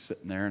 She's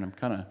sitting there, and I'm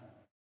kind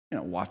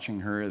of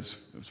watching her as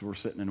we're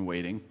sitting and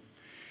waiting.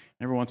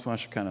 And every once in a while,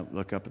 she'll kind of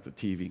look up at the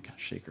TV and kind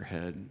of shake her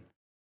head, and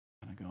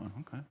kind of going,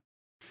 okay.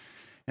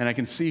 And I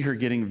can see her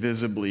getting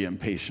visibly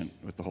impatient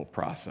with the whole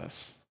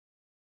process.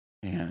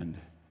 And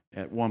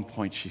at one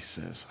point she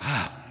says,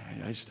 I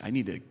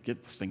need to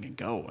get this thing and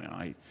go. And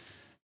I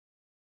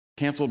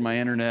canceled my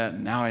internet,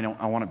 and now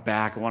I want it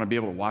back. I want to be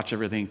able to watch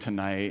everything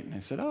tonight. And I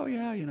said, oh,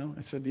 yeah,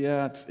 I said,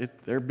 yeah,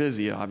 they're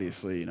busy,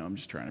 obviously. I'm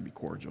just trying to be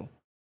cordial.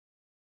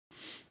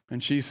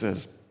 And she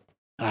says,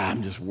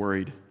 I'm just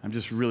worried. I'm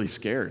just really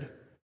scared.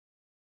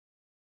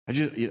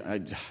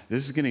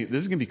 This is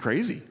gonna be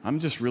crazy. I'm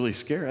just really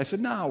scared. I said,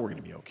 no, we're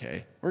gonna be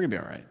okay. We're gonna be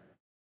all right.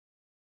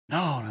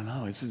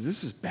 No. This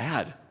is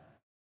bad.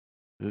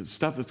 The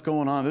stuff that's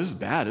going on, this is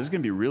bad. This is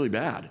gonna be really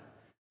bad.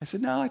 I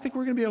said, no, I think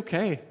we're gonna be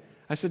okay.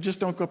 I said, just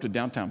don't go up to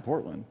downtown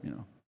Portland,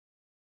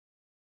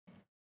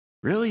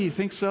 Really, you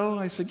think so?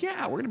 I said,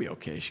 yeah, we're gonna be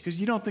okay. She goes,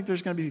 you don't think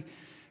there's gonna be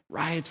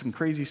riots and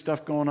crazy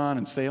stuff going on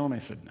in Salem? I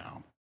said,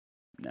 no.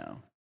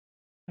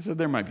 I said,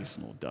 there might be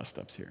some little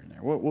dust-ups here and there.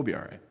 We'll be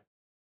all right.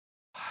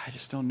 I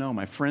just don't know.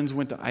 My friends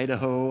went to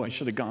Idaho. I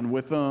should have gone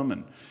with them,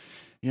 and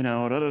and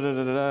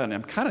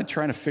I'm kind of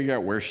trying to figure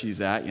out where she's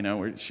at.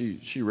 Where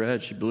she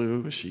red, she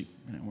blue, is she?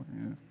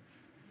 I'm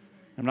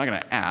not going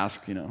to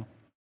ask.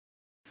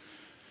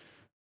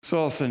 So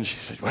all of a sudden she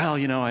said, "Well,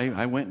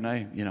 I went and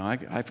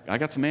I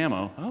got some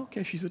ammo." Oh,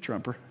 okay, she's a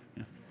Trumper.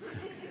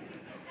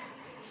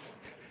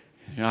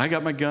 Yeah. I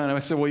got my gun. I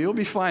said, "Well, you'll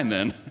be fine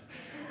then,"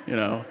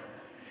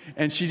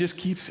 And she just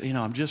keeps,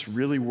 I'm just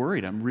really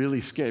worried. I'm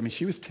really scared. I mean,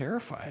 she was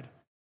terrified.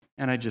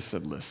 And I just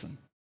said, listen,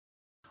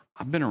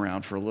 I've been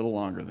around for a little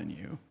longer than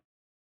you.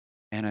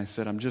 And I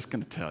said, I'm just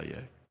going to tell you,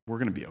 we're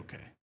going to be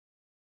okay.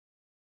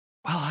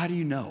 Well, how do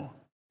you know?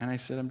 And I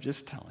said, I'm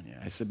just telling you.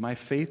 I said, my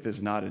faith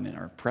is not in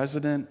our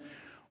president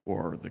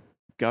or the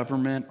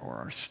government or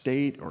our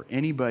state or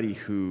anybody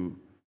who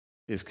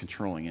is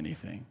controlling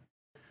anything.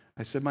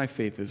 I said, my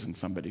faith is in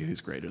somebody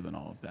who's greater than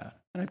all of that.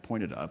 And I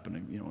pointed up,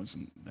 and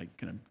wasn't like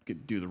going to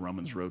do the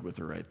Romans road with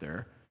her right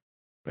there.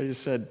 But I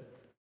just said,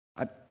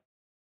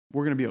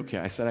 we're going to be okay.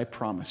 I said, I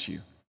promise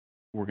you,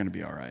 we're going to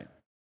be all right.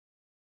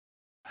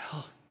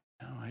 Well,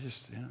 and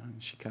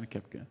she kind of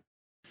kept going.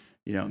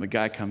 And the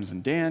guy comes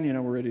and Dan,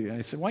 we're ready.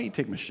 I said, why don't you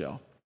take Michelle?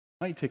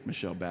 Why don't you take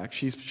Michelle back?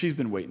 She's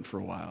been waiting for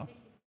a while.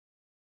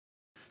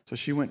 So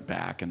she went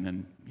back, and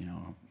then,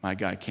 my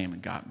guy came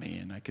and got me,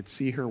 and I could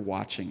see her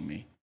watching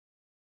me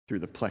through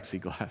the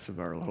plexiglass of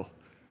our little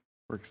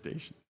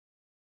workstation.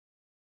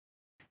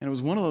 And it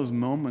was one of those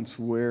moments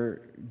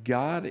where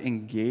God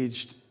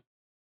engaged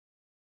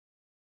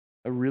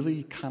a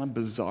really kind of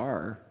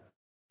bizarre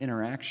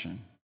interaction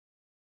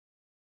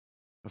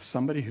of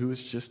somebody who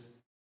was just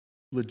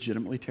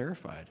legitimately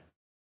terrified.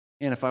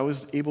 And if I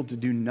was able to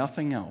do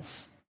nothing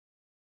else,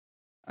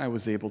 I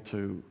was able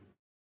to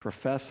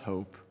profess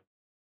hope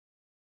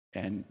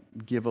and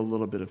give a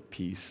little bit of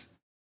peace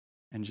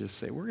and just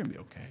say, we're going to be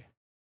okay.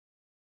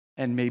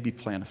 And maybe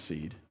plant a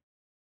seed.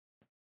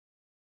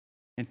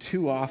 And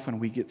too often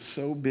we get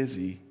so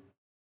busy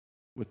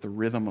with the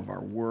rhythm of our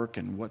work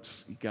and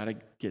what's got to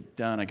get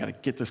done. I got to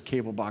get this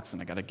cable box,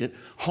 and I got to get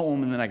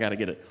home, and then I got to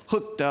get it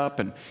hooked up.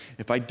 And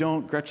if I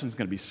don't, Gretchen's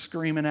going to be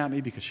screaming at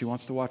me because she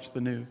wants to watch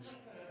the news.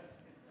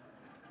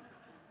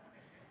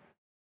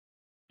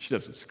 She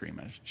doesn't scream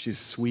at me. She's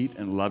sweet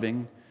and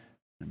loving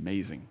and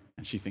amazing,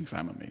 and she thinks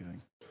I'm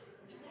amazing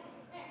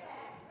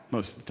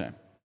most of the time.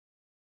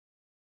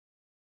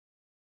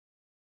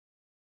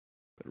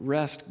 But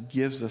rest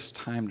gives us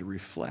time to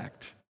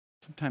reflect,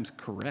 sometimes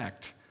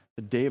correct.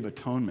 The Day of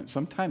Atonement.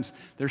 Sometimes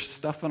there's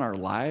stuff in our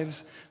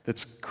lives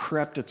that's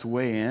crept its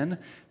way in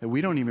that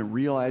we don't even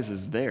realize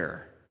is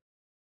there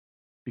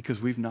because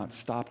we've not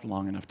stopped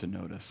long enough to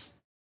notice.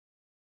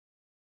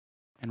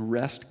 And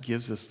rest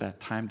gives us that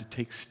time to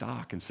take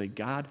stock and say,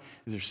 God,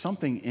 is there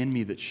something in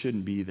me that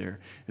shouldn't be there?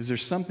 Is there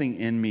something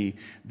in me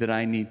that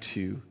I need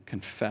to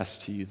confess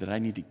to you, that I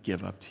need to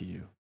give up to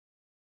you?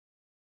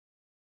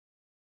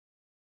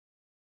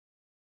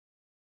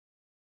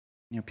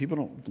 You know, people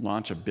don't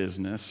launch a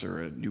business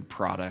or a new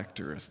product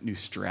or a new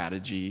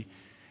strategy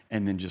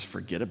and then just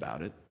forget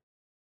about it.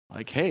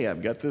 Like, hey,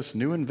 I've got this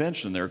new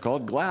invention. They're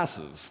called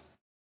glasses.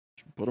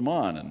 Put them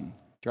on and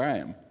try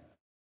them.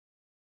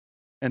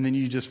 And then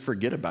you just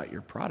forget about your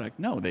product.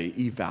 No, they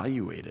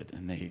evaluate it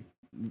and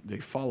they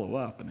follow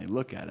up and they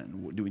look at it.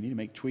 And do we need to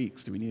make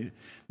tweaks? Do we need to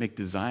make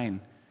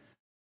design?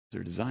 Is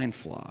there a design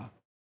flaw?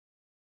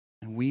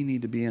 And we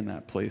need to be in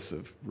that place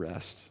of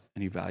rest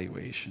and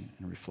evaluation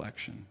and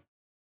reflection.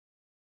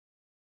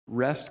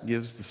 Rest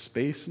gives the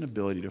space and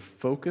ability to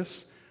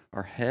focus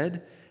our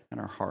head and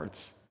our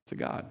hearts to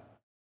God.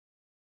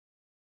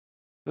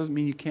 Doesn't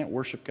mean you can't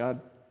worship God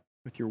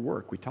with your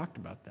work. We talked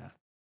about that.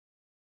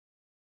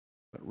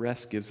 But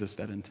rest gives us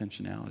that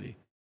intentionality.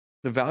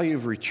 The value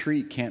of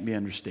retreat can't be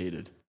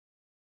understated.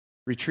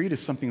 Retreat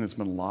is something that's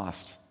been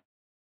lost.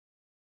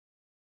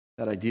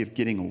 That idea of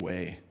getting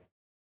away.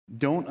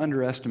 Don't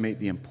underestimate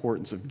the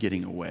importance of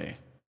getting away.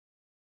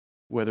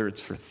 Whether it's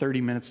for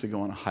 30 minutes to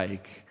go on a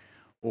hike,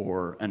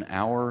 or an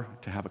hour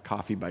to have a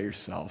coffee by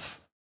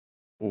yourself,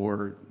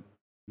 or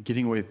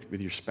getting away with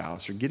your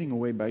spouse, or getting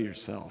away by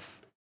yourself.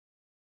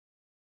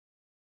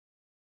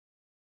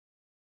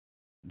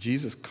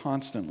 Jesus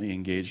constantly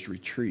engaged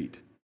retreat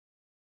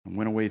and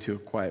went away to a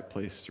quiet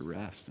place to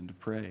rest and to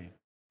pray,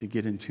 to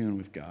get in tune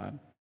with God.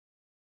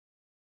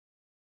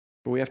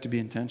 But we have to be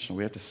intentional.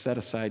 We have to set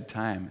aside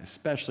time,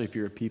 especially if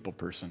you're a people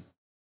person.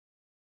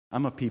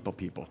 I'm a people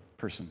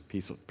person.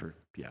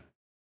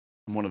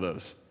 I'm one of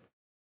those.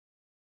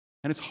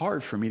 And it's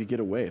hard for me to get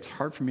away. It's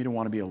hard for me to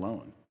want to be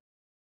alone.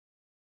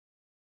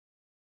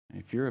 And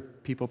if you're a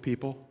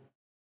people,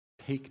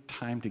 take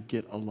time to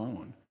get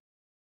alone.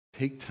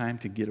 Take time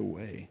to get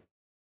away.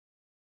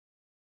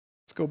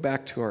 Let's go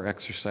back to our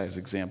exercise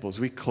example as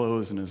we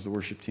close and as the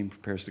worship team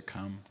prepares to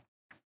come.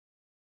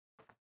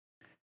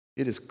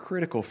 It is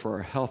critical for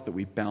our health that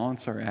we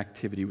balance our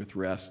activity with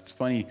rest. It's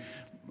funny,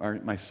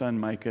 my son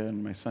Micah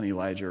and my son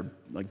Elijah are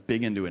like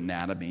big into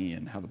anatomy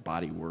and how the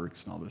body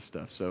works and all this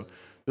stuff. So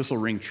this will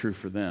ring true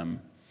for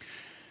them.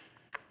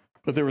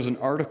 But there was an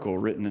article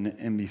written in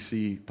an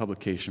NBC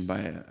publication by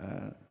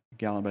a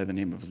gal by the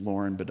name of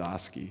Lauren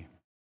Badowski.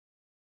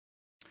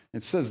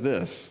 It says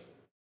this: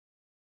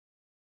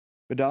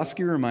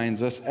 Badowski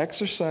reminds us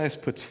exercise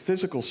puts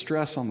physical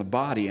stress on the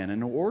body, and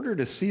in order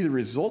to see the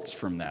results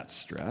from that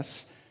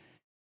stress,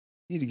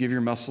 you need to give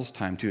your muscles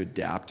time to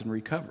adapt and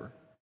recover.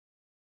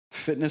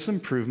 Fitness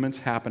improvements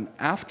happen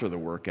after the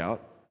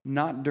workout,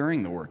 not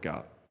during the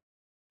workout.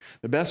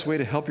 The best way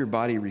to help your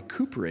body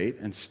recuperate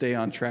and stay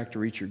on track to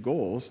reach your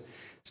goals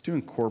is to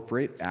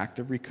incorporate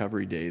active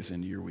recovery days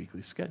into your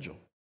weekly schedule.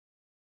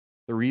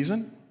 The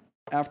reason?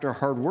 After a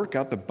hard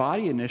workout, the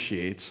body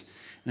initiates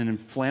an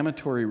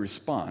inflammatory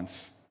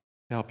response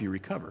to help you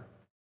recover.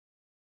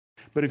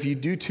 But if you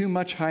do too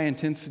much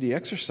high-intensity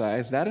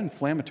exercise, that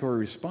inflammatory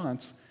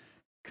response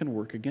can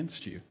work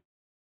against you.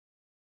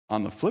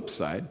 On the flip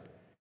side,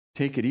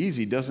 take it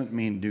easy doesn't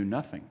mean do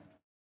nothing.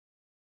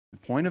 The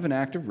point of an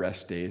active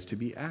rest day is to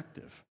be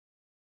active.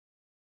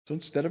 So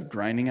instead of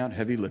grinding out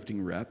heavy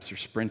lifting reps or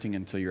sprinting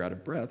until you're out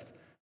of breath,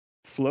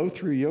 flow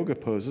through yoga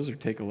poses or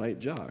take a light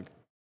jog.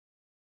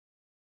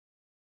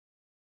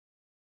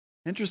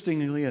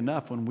 Interestingly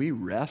enough, when we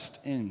rest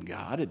in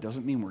God, it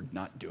doesn't mean we're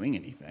not doing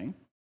anything.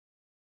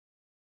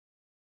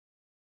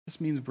 It just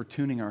means we're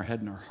tuning our head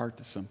and our heart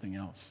to something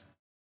else.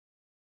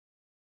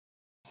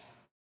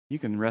 You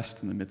can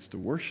rest in the midst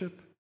of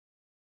worship.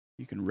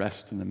 You can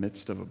rest in the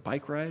midst of a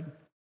bike ride.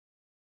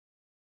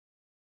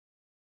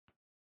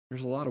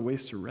 There's a lot of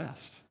ways to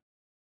rest,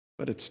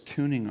 but it's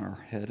tuning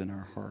our head and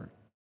our heart.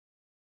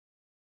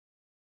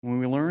 When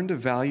we learn to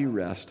value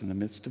rest in the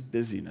midst of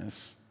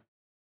busyness,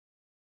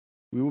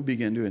 we will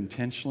begin to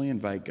intentionally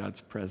invite God's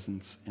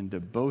presence into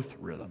both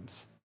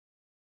rhythms,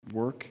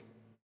 work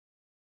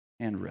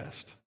and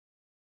rest.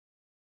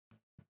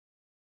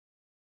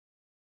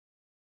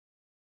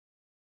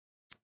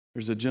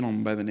 There's a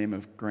gentleman by the name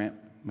of Grant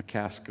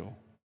McCaskill,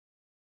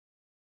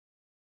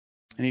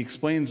 and he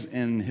explains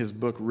in his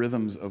book,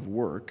 Rhythms of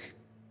Work,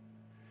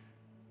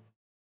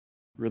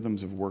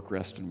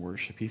 Rest, and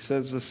Worship. He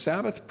says the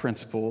Sabbath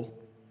principle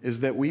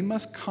is that we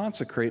must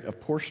consecrate a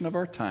portion of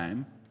our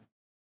time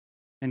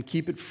and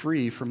keep it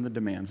free from the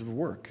demands of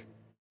work,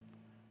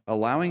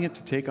 allowing it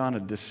to take on a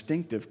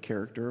distinctive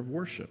character of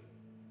worship.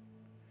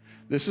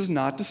 This is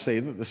not to say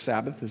that the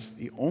Sabbath is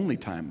the only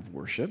time of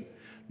worship,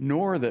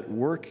 nor that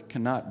work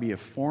cannot be a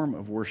form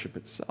of worship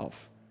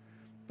itself.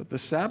 But the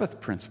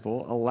Sabbath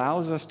principle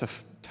allows us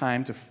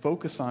time to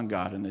focus on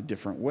God in a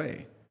different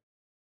way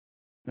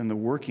than the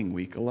working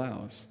week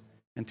allows,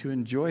 and to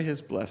enjoy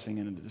His blessing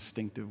in a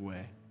distinctive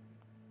way.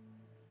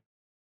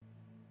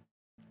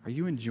 Are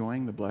you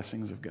enjoying the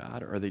blessings of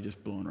God, or are they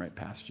just blown right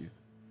past you?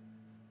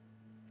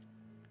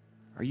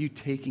 Are you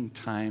taking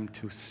time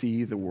to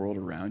see the world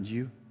around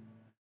you?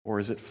 Or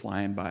is it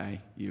flying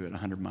by you at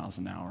 100 miles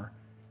an hour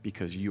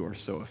because you are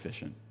so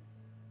efficient?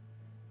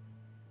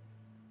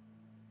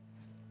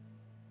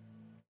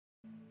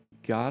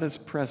 God is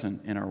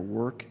present in our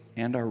work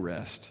and our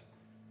rest,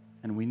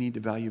 and we need to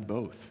value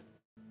both.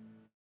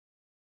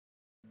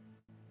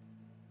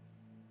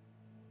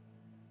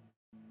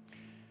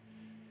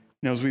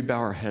 Now, as we bow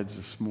our heads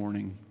this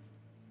morning,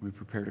 we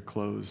prepare to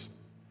close,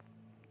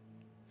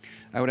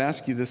 I would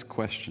ask you this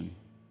question.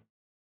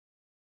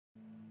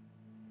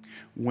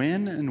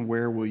 When and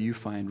where will you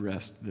find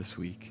rest this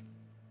week?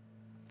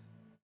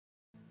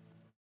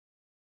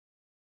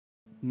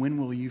 When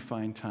will you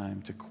find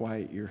time to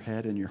quiet your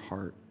head and your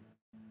heart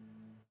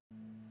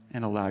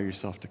and allow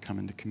yourself to come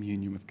into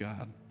communion with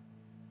God?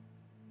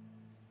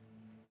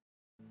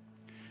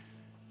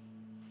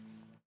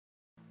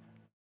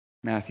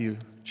 Matthew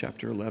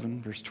chapter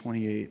 11, verse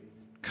 28.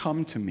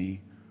 Come to me,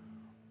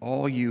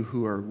 all you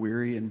who are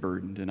weary and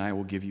burdened, and I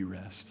will give you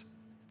rest.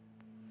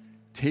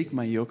 Take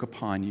my yoke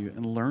upon you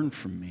and learn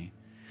from me,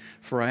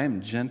 for I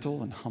am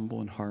gentle and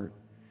humble in heart,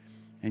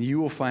 and you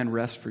will find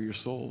rest for your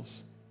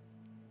souls.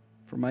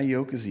 For my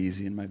yoke is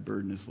easy and my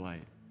burden is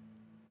light.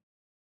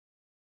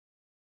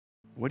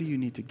 What do you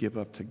need to give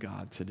up to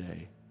God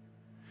today?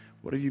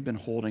 What have you been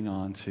holding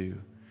on to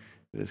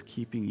that is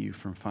keeping you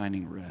from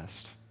finding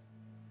rest?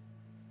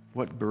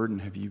 What burden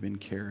have you been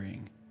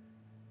carrying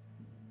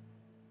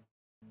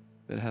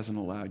that hasn't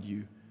allowed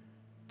you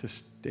to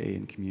stay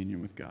in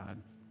communion with God?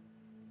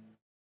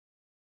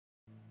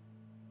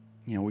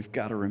 You know, we've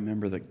got to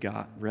remember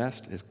that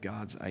rest is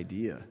God's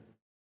idea.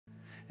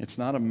 It's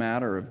not a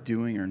matter of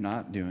doing or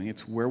not doing.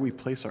 It's where we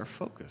place our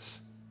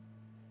focus.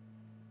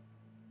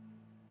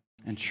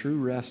 And true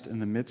rest in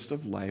the midst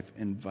of life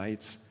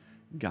invites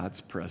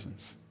God's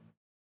presence.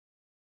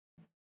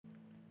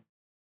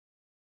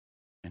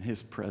 And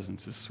his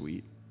presence is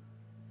sweet.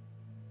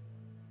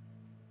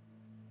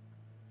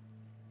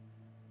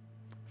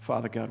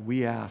 Father God,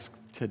 we ask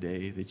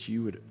today that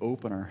you would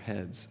open our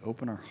heads,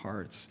 open our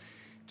hearts,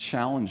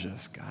 challenge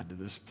us, God, to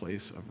this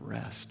place of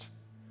rest.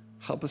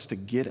 Help us to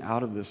get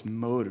out of this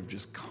mode of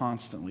just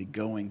constantly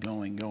going,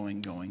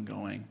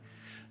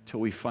 till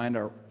we find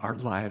our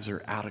lives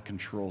are out of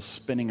control,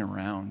 spinning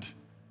around.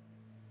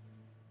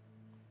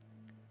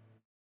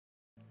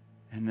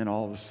 And then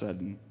all of a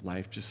sudden,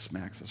 life just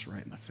smacks us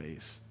right in the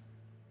face.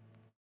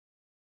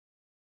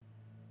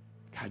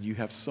 God, you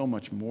have so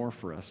much more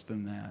for us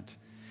than that.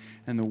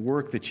 And the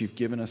work that you've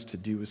given us to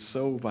do is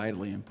so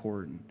vitally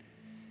important.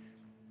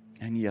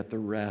 And yet the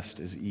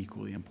rest is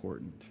equally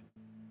important.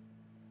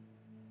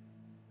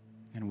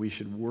 And we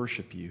should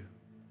worship you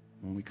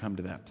when we come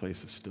to that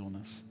place of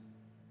stillness.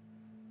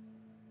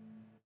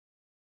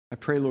 I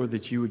pray, Lord,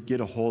 that you would get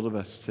a hold of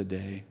us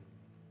today.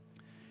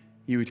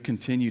 You would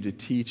continue to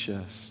teach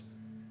us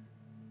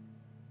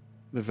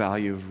the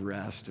value of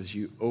rest as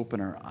you open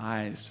our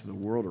eyes to the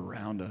world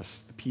around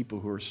us, the people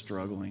who are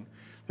struggling,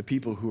 the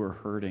people who are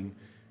hurting,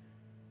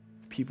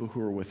 the people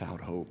who are without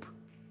hope.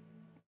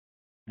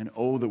 And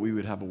oh, that we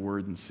would have a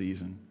word in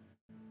season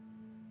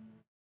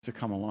to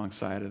come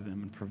alongside of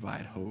them and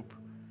provide hope,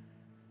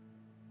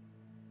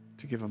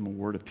 to give them a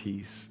word of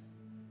peace,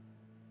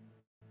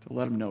 to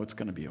let them know it's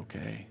going to be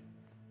okay.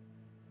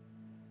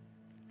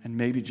 And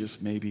maybe,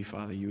 just maybe,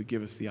 Father, you would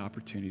give us the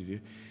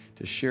opportunity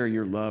to share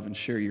your love and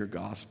share your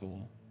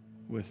gospel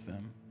with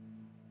them.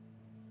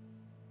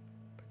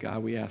 But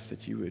God, we ask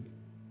that you would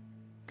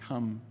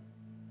come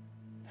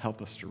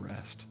help us to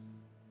rest.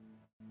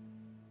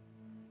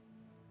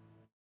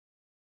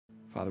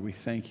 Father, we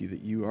thank you that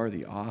you are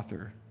the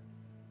author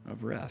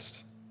of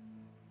rest.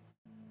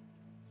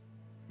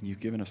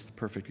 You've given us the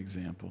perfect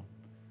example.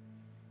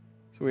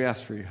 So we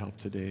ask for your help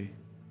today.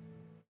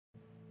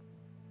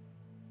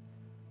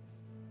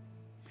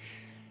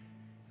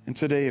 And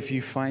today, if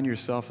you find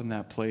yourself in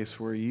that place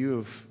where you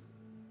have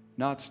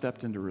not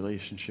stepped into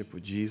relationship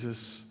with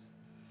Jesus,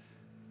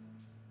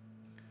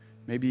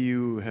 maybe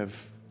you have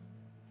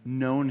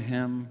known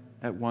him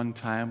at one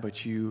time,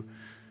 but you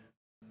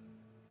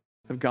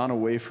have gone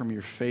away from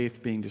your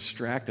faith, being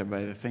distracted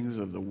by the things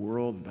of the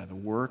world, by the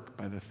work,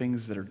 by the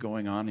things that are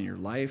going on in your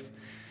life,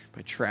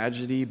 by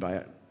tragedy,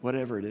 by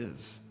whatever it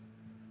is.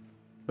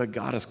 But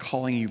God is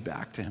calling you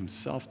back to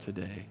himself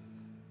today.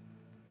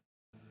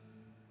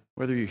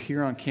 Whether you're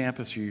here on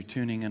campus or you're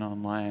tuning in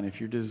online, if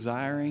you're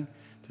desiring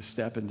to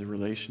step into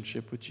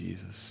relationship with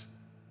Jesus,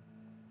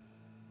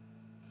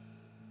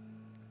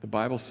 the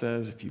Bible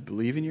says if you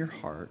believe in your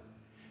heart,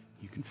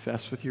 you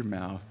confess with your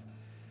mouth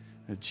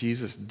that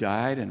Jesus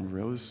died and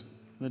rose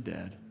from the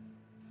dead,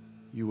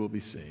 you will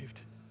be saved.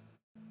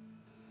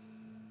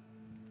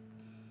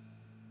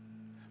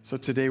 So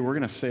today we're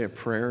going to say a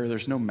prayer.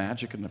 There's no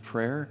magic in the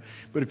prayer,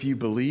 but if you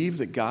believe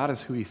that God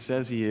is who he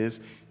says he is,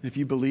 and if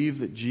you believe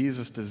that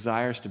Jesus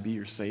desires to be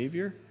your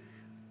Savior,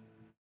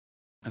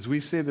 as we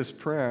say this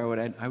prayer,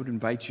 I would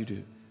invite you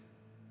to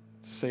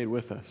say it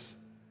with us.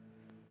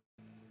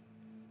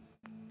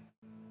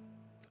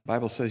 The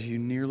Bible says you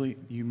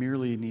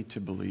merely need to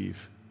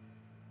believe.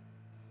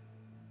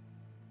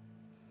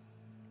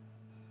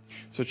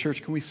 So,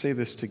 church, can we say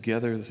this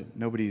together so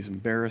nobody's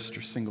embarrassed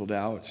or singled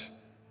out?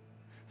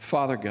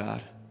 Father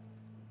God,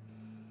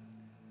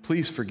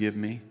 please forgive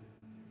me.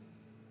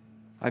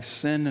 I've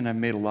sinned and I've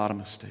made a lot of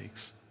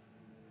mistakes.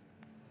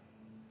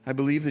 I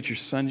believe that your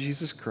Son,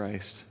 Jesus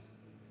Christ,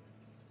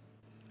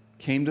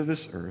 came to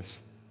this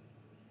earth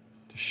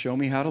to show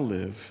me how to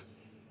live,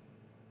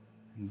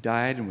 and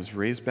died and was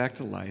raised back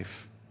to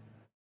life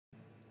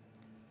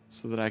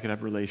so that I could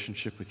have a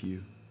relationship with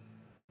you.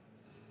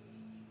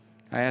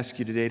 I ask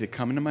you today to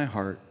come into my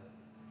heart,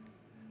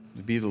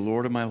 to be the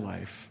Lord of my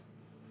life.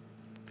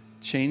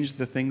 Change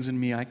the things in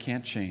me I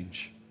can't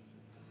change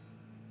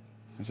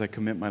as I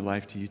commit my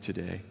life to you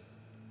today.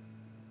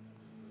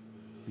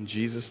 In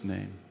Jesus'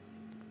 name,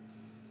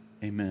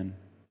 amen.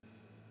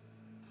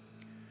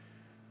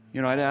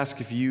 You know, I'd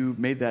ask if you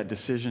made that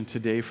decision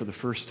today for the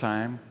first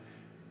time.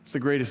 It's the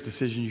greatest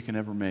decision you can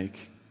ever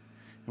make.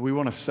 And we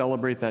want to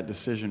celebrate that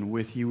decision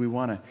with you. We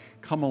want to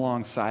come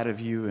alongside of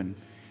you and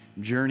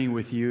journey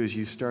with you as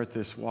you start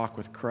this walk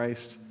with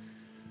Christ.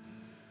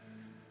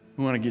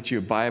 We want to get you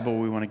a Bible.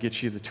 We want to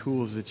get you the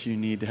tools that you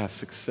need to have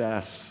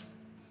success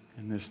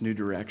in this new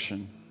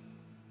direction.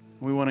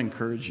 We want to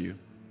encourage you.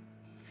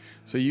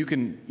 So you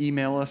can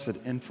email us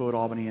at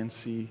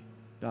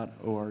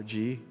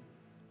info@albanync.org.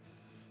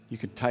 You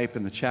can type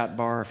in the chat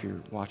bar if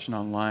you're watching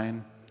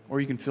online,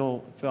 or you can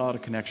fill out a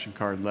connection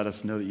card and let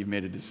us know that you've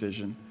made a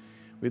decision.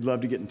 We'd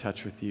love to get in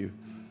touch with you,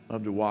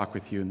 love to walk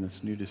with you in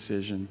this new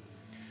decision.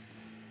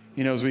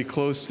 You know, as we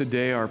close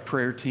today, our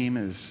prayer team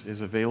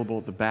is available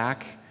at the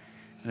back.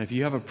 And if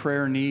you have a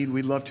prayer need,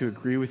 we'd love to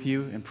agree with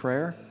you in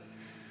prayer.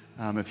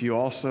 If you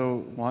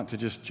also want to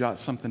just jot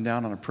something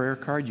down on a prayer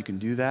card, you can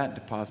do that,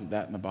 deposit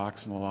that in the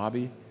box in the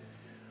lobby.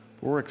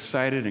 But we're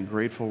excited and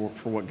grateful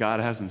for what God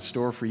has in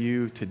store for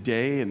you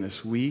today and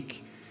this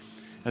week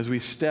as we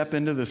step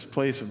into this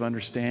place of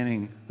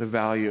understanding the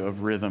value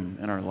of rhythm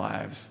in our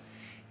lives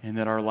and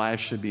that our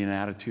lives should be an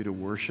attitude of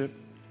worship.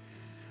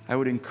 I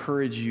would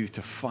encourage you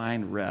to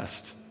find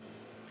rest.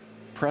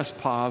 Press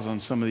pause on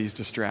some of these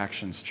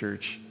distractions,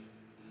 church.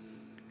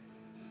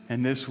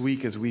 And this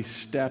week, as we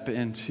step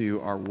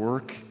into our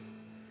work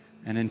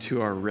and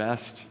into our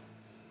rest,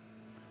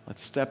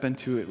 let's step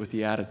into it with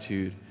the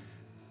attitude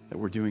that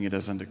we're doing it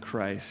as unto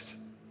Christ.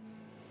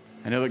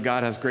 I know that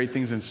God has great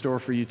things in store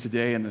for you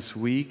today and this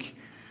week.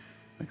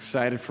 I'm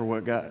excited for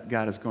what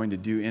God is going to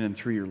do in and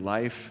through your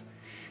life.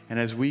 And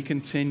as we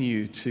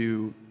continue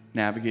to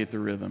navigate the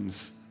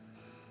rhythms,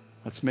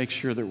 let's make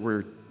sure that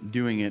we're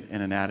doing it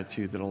in an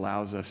attitude that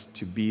allows us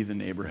to be the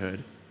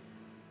neighborhood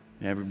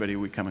and everybody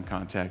we come in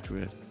contact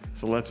with.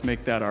 So let's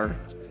make that our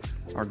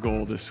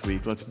goal this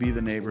week. Let's be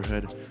the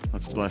neighborhood.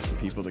 Let's bless the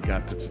people that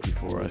God puts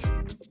before us.